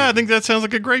 Yeah, I think that sounds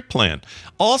like a great plan.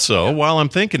 Also, while I'm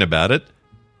thinking about it,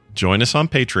 join us on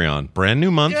Patreon. Brand new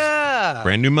month. Yeah.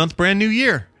 Brand new month, brand new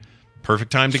year.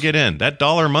 Perfect time to get in. That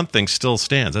 $1 a month thing still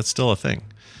stands. That's still a thing.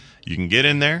 You can get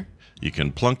in there. You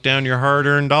can plunk down your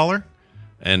hard-earned dollar.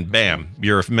 And bam,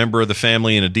 you're a member of the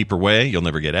family in a deeper way. You'll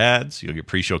never get ads. You'll get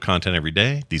pre-show content every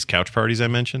day. These couch parties I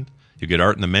mentioned. You'll get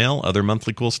art in the mail, other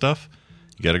monthly cool stuff.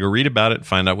 You got to go read about it,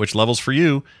 find out which level's for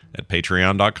you at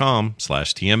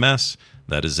patreon.com/TMS.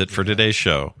 That is it for today's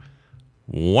show.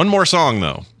 One more song,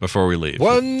 though, before we leave.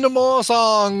 One more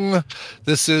song.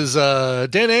 This is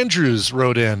Dan Andrews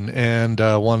wrote in and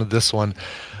wanted this one.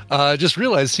 Just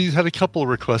realized he's had a couple of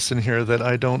requests in here that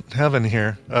I don't have in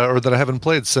here, or that I haven't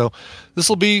played. So this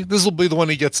will be the one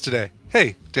he gets today.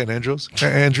 Hey, Dan Andrews,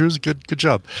 good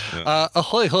job. Yeah.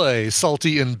 Ahoy, hoy,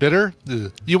 salty and bitter.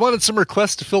 Ugh. You wanted some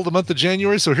requests to fill the month of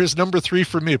January, so here's number 3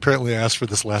 for me. Apparently I asked for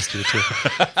this last year, too.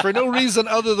 For no reason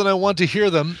other than I want to hear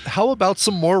them, how about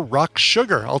some more rock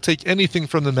sugar? I'll take anything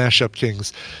from the Mashup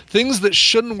Kings. Things that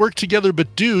shouldn't work together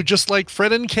but do, just like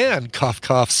Fred and Can. Cough,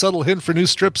 cough. Subtle hint for new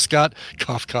strip, Scott.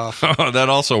 Cough, cough. Oh, that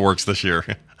also works this year.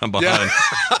 I'm behind.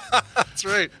 Yeah. That's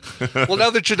right. Well, now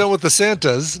that you're done with the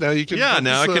Santas, now you can. Yeah,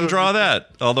 now I can draw that.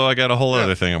 Although I got a whole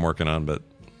other thing I'm working on, but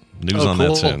news on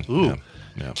that soon. Ooh.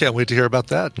 Yeah. Can't wait to hear about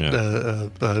that.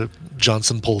 Yeah.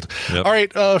 Johnson pulled. Yep. All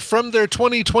right. From their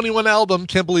 2021 album,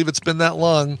 can't believe it's been that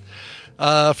long.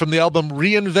 From the album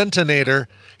Reinventinator,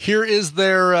 here is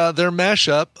their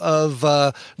mashup of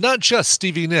not just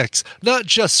Stevie Nicks, not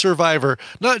just Survivor,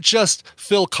 not just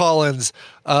Phil Collins,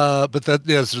 but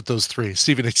those three: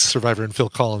 Stevie Nicks, Survivor, and Phil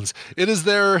Collins. It is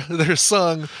their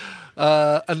song.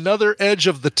 Another Edge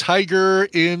of the Tiger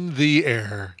in the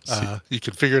Air. You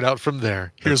can figure it out from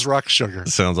there. Here's Rock Sugar.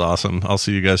 Sounds awesome. I'll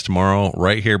see you guys tomorrow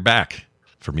right here back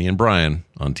for me and Brian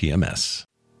on TMS.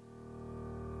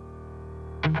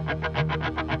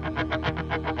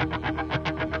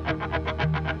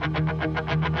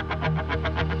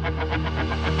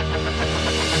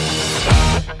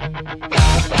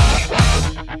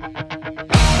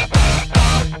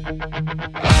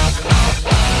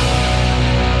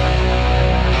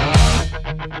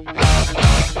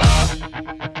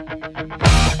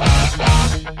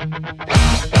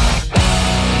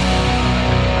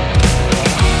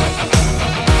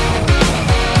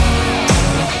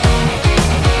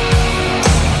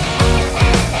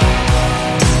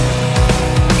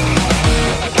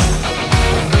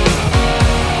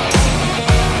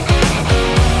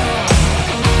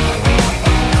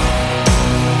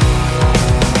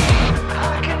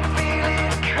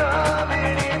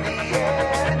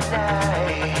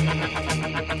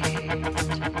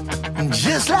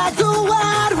 Just like the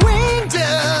white-winged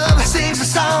dove sings a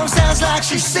song, sounds like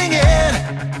she's singing.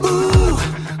 Ooh,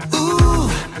 ooh,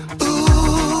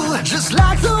 ooh. Just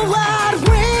like the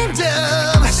white-winged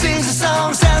dove sings a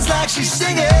song, sounds like she's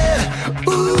singing.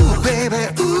 Ooh, baby,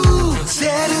 ooh,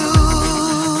 said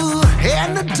ooh.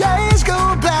 And the days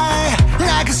go by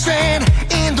like a strand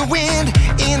in the wind,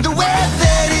 in the web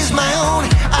that is my own.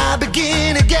 I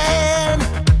begin again.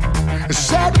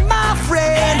 Said my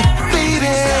friend, baby,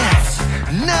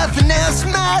 nothing else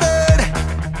mattered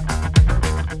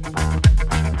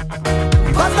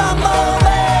but the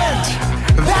moment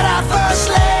that I first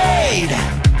laid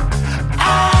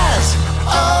eyes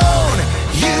on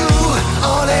you,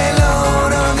 all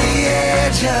alone on the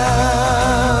edge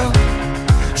of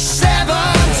 17.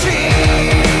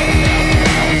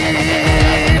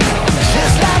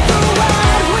 Just like the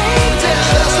white-winged dove,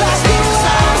 just like the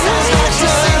songs that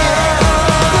she's singing.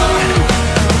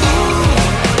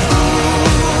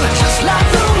 Just like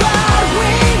the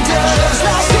white-winged dove, just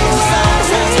like the songs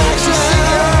that she's singing.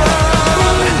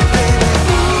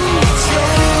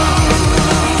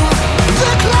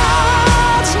 The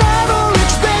clouds never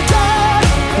expected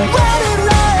when it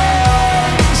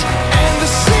rains, and the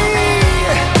sea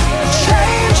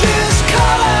changes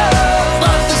color,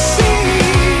 but the sea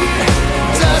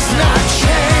does not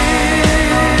change.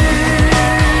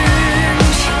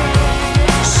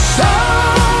 So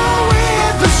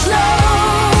with the slow,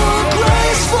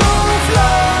 graceful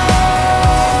flow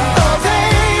of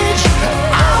age,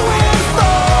 I went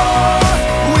forth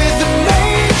with the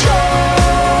nature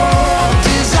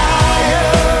desire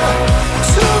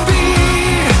to be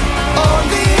on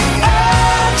the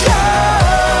edge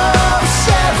of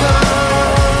 17.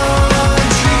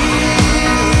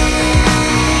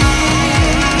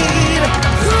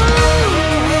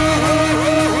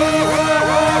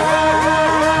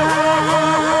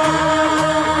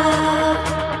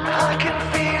 I can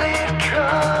feel it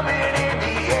coming in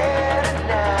the air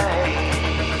tonight.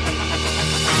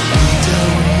 We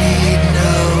don't need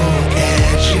no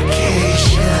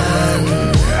education.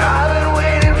 I've been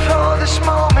waiting for this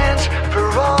moment for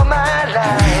all my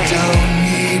life. We don't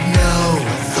need no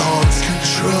thought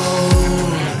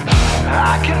control.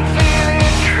 I can feel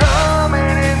it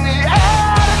coming in the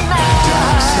air tonight.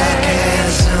 Dark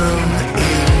sarcasm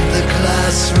in the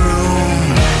classroom.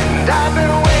 And I've been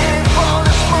waiting for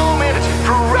this moment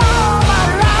for all my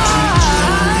life. To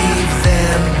leave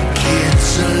them kids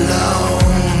alone.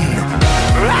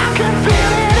 I can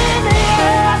feel it in the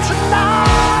air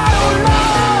tonight. Oh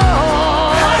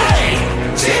Lord. Hey,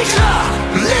 teacher,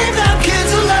 leave them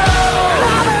kids alone.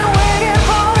 I've been waiting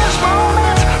for this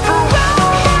moment for all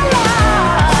my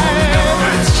life.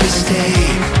 It's just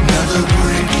another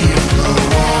brick in the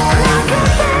wall. I can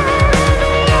feel it in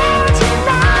the air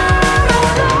tonight. Oh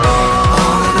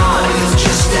Lord.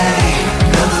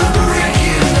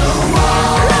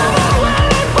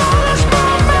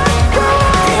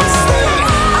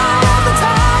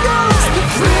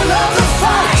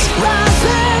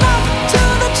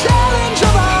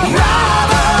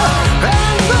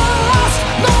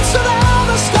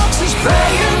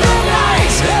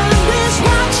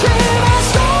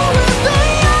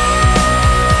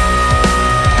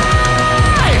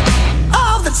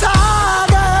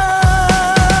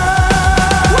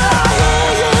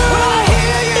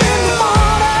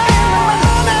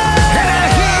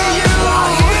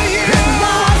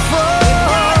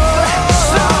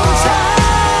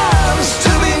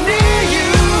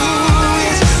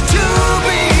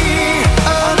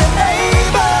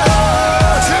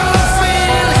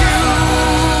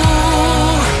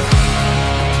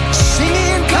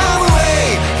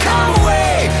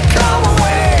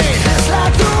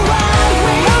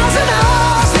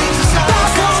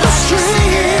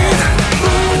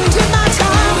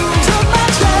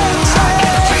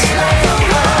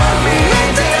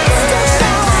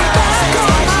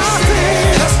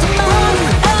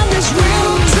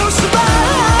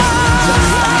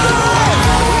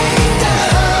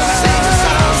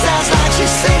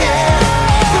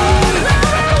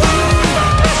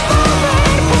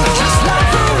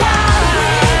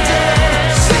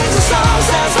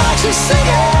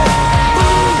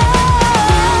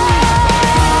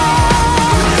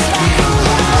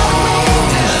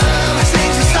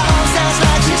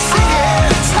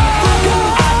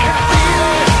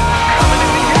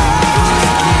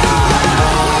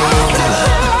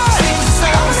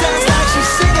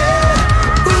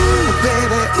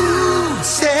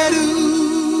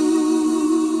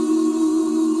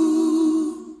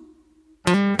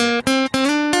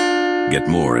 Get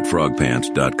more at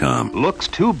frogpants.com. Looks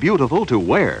too beautiful to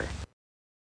wear.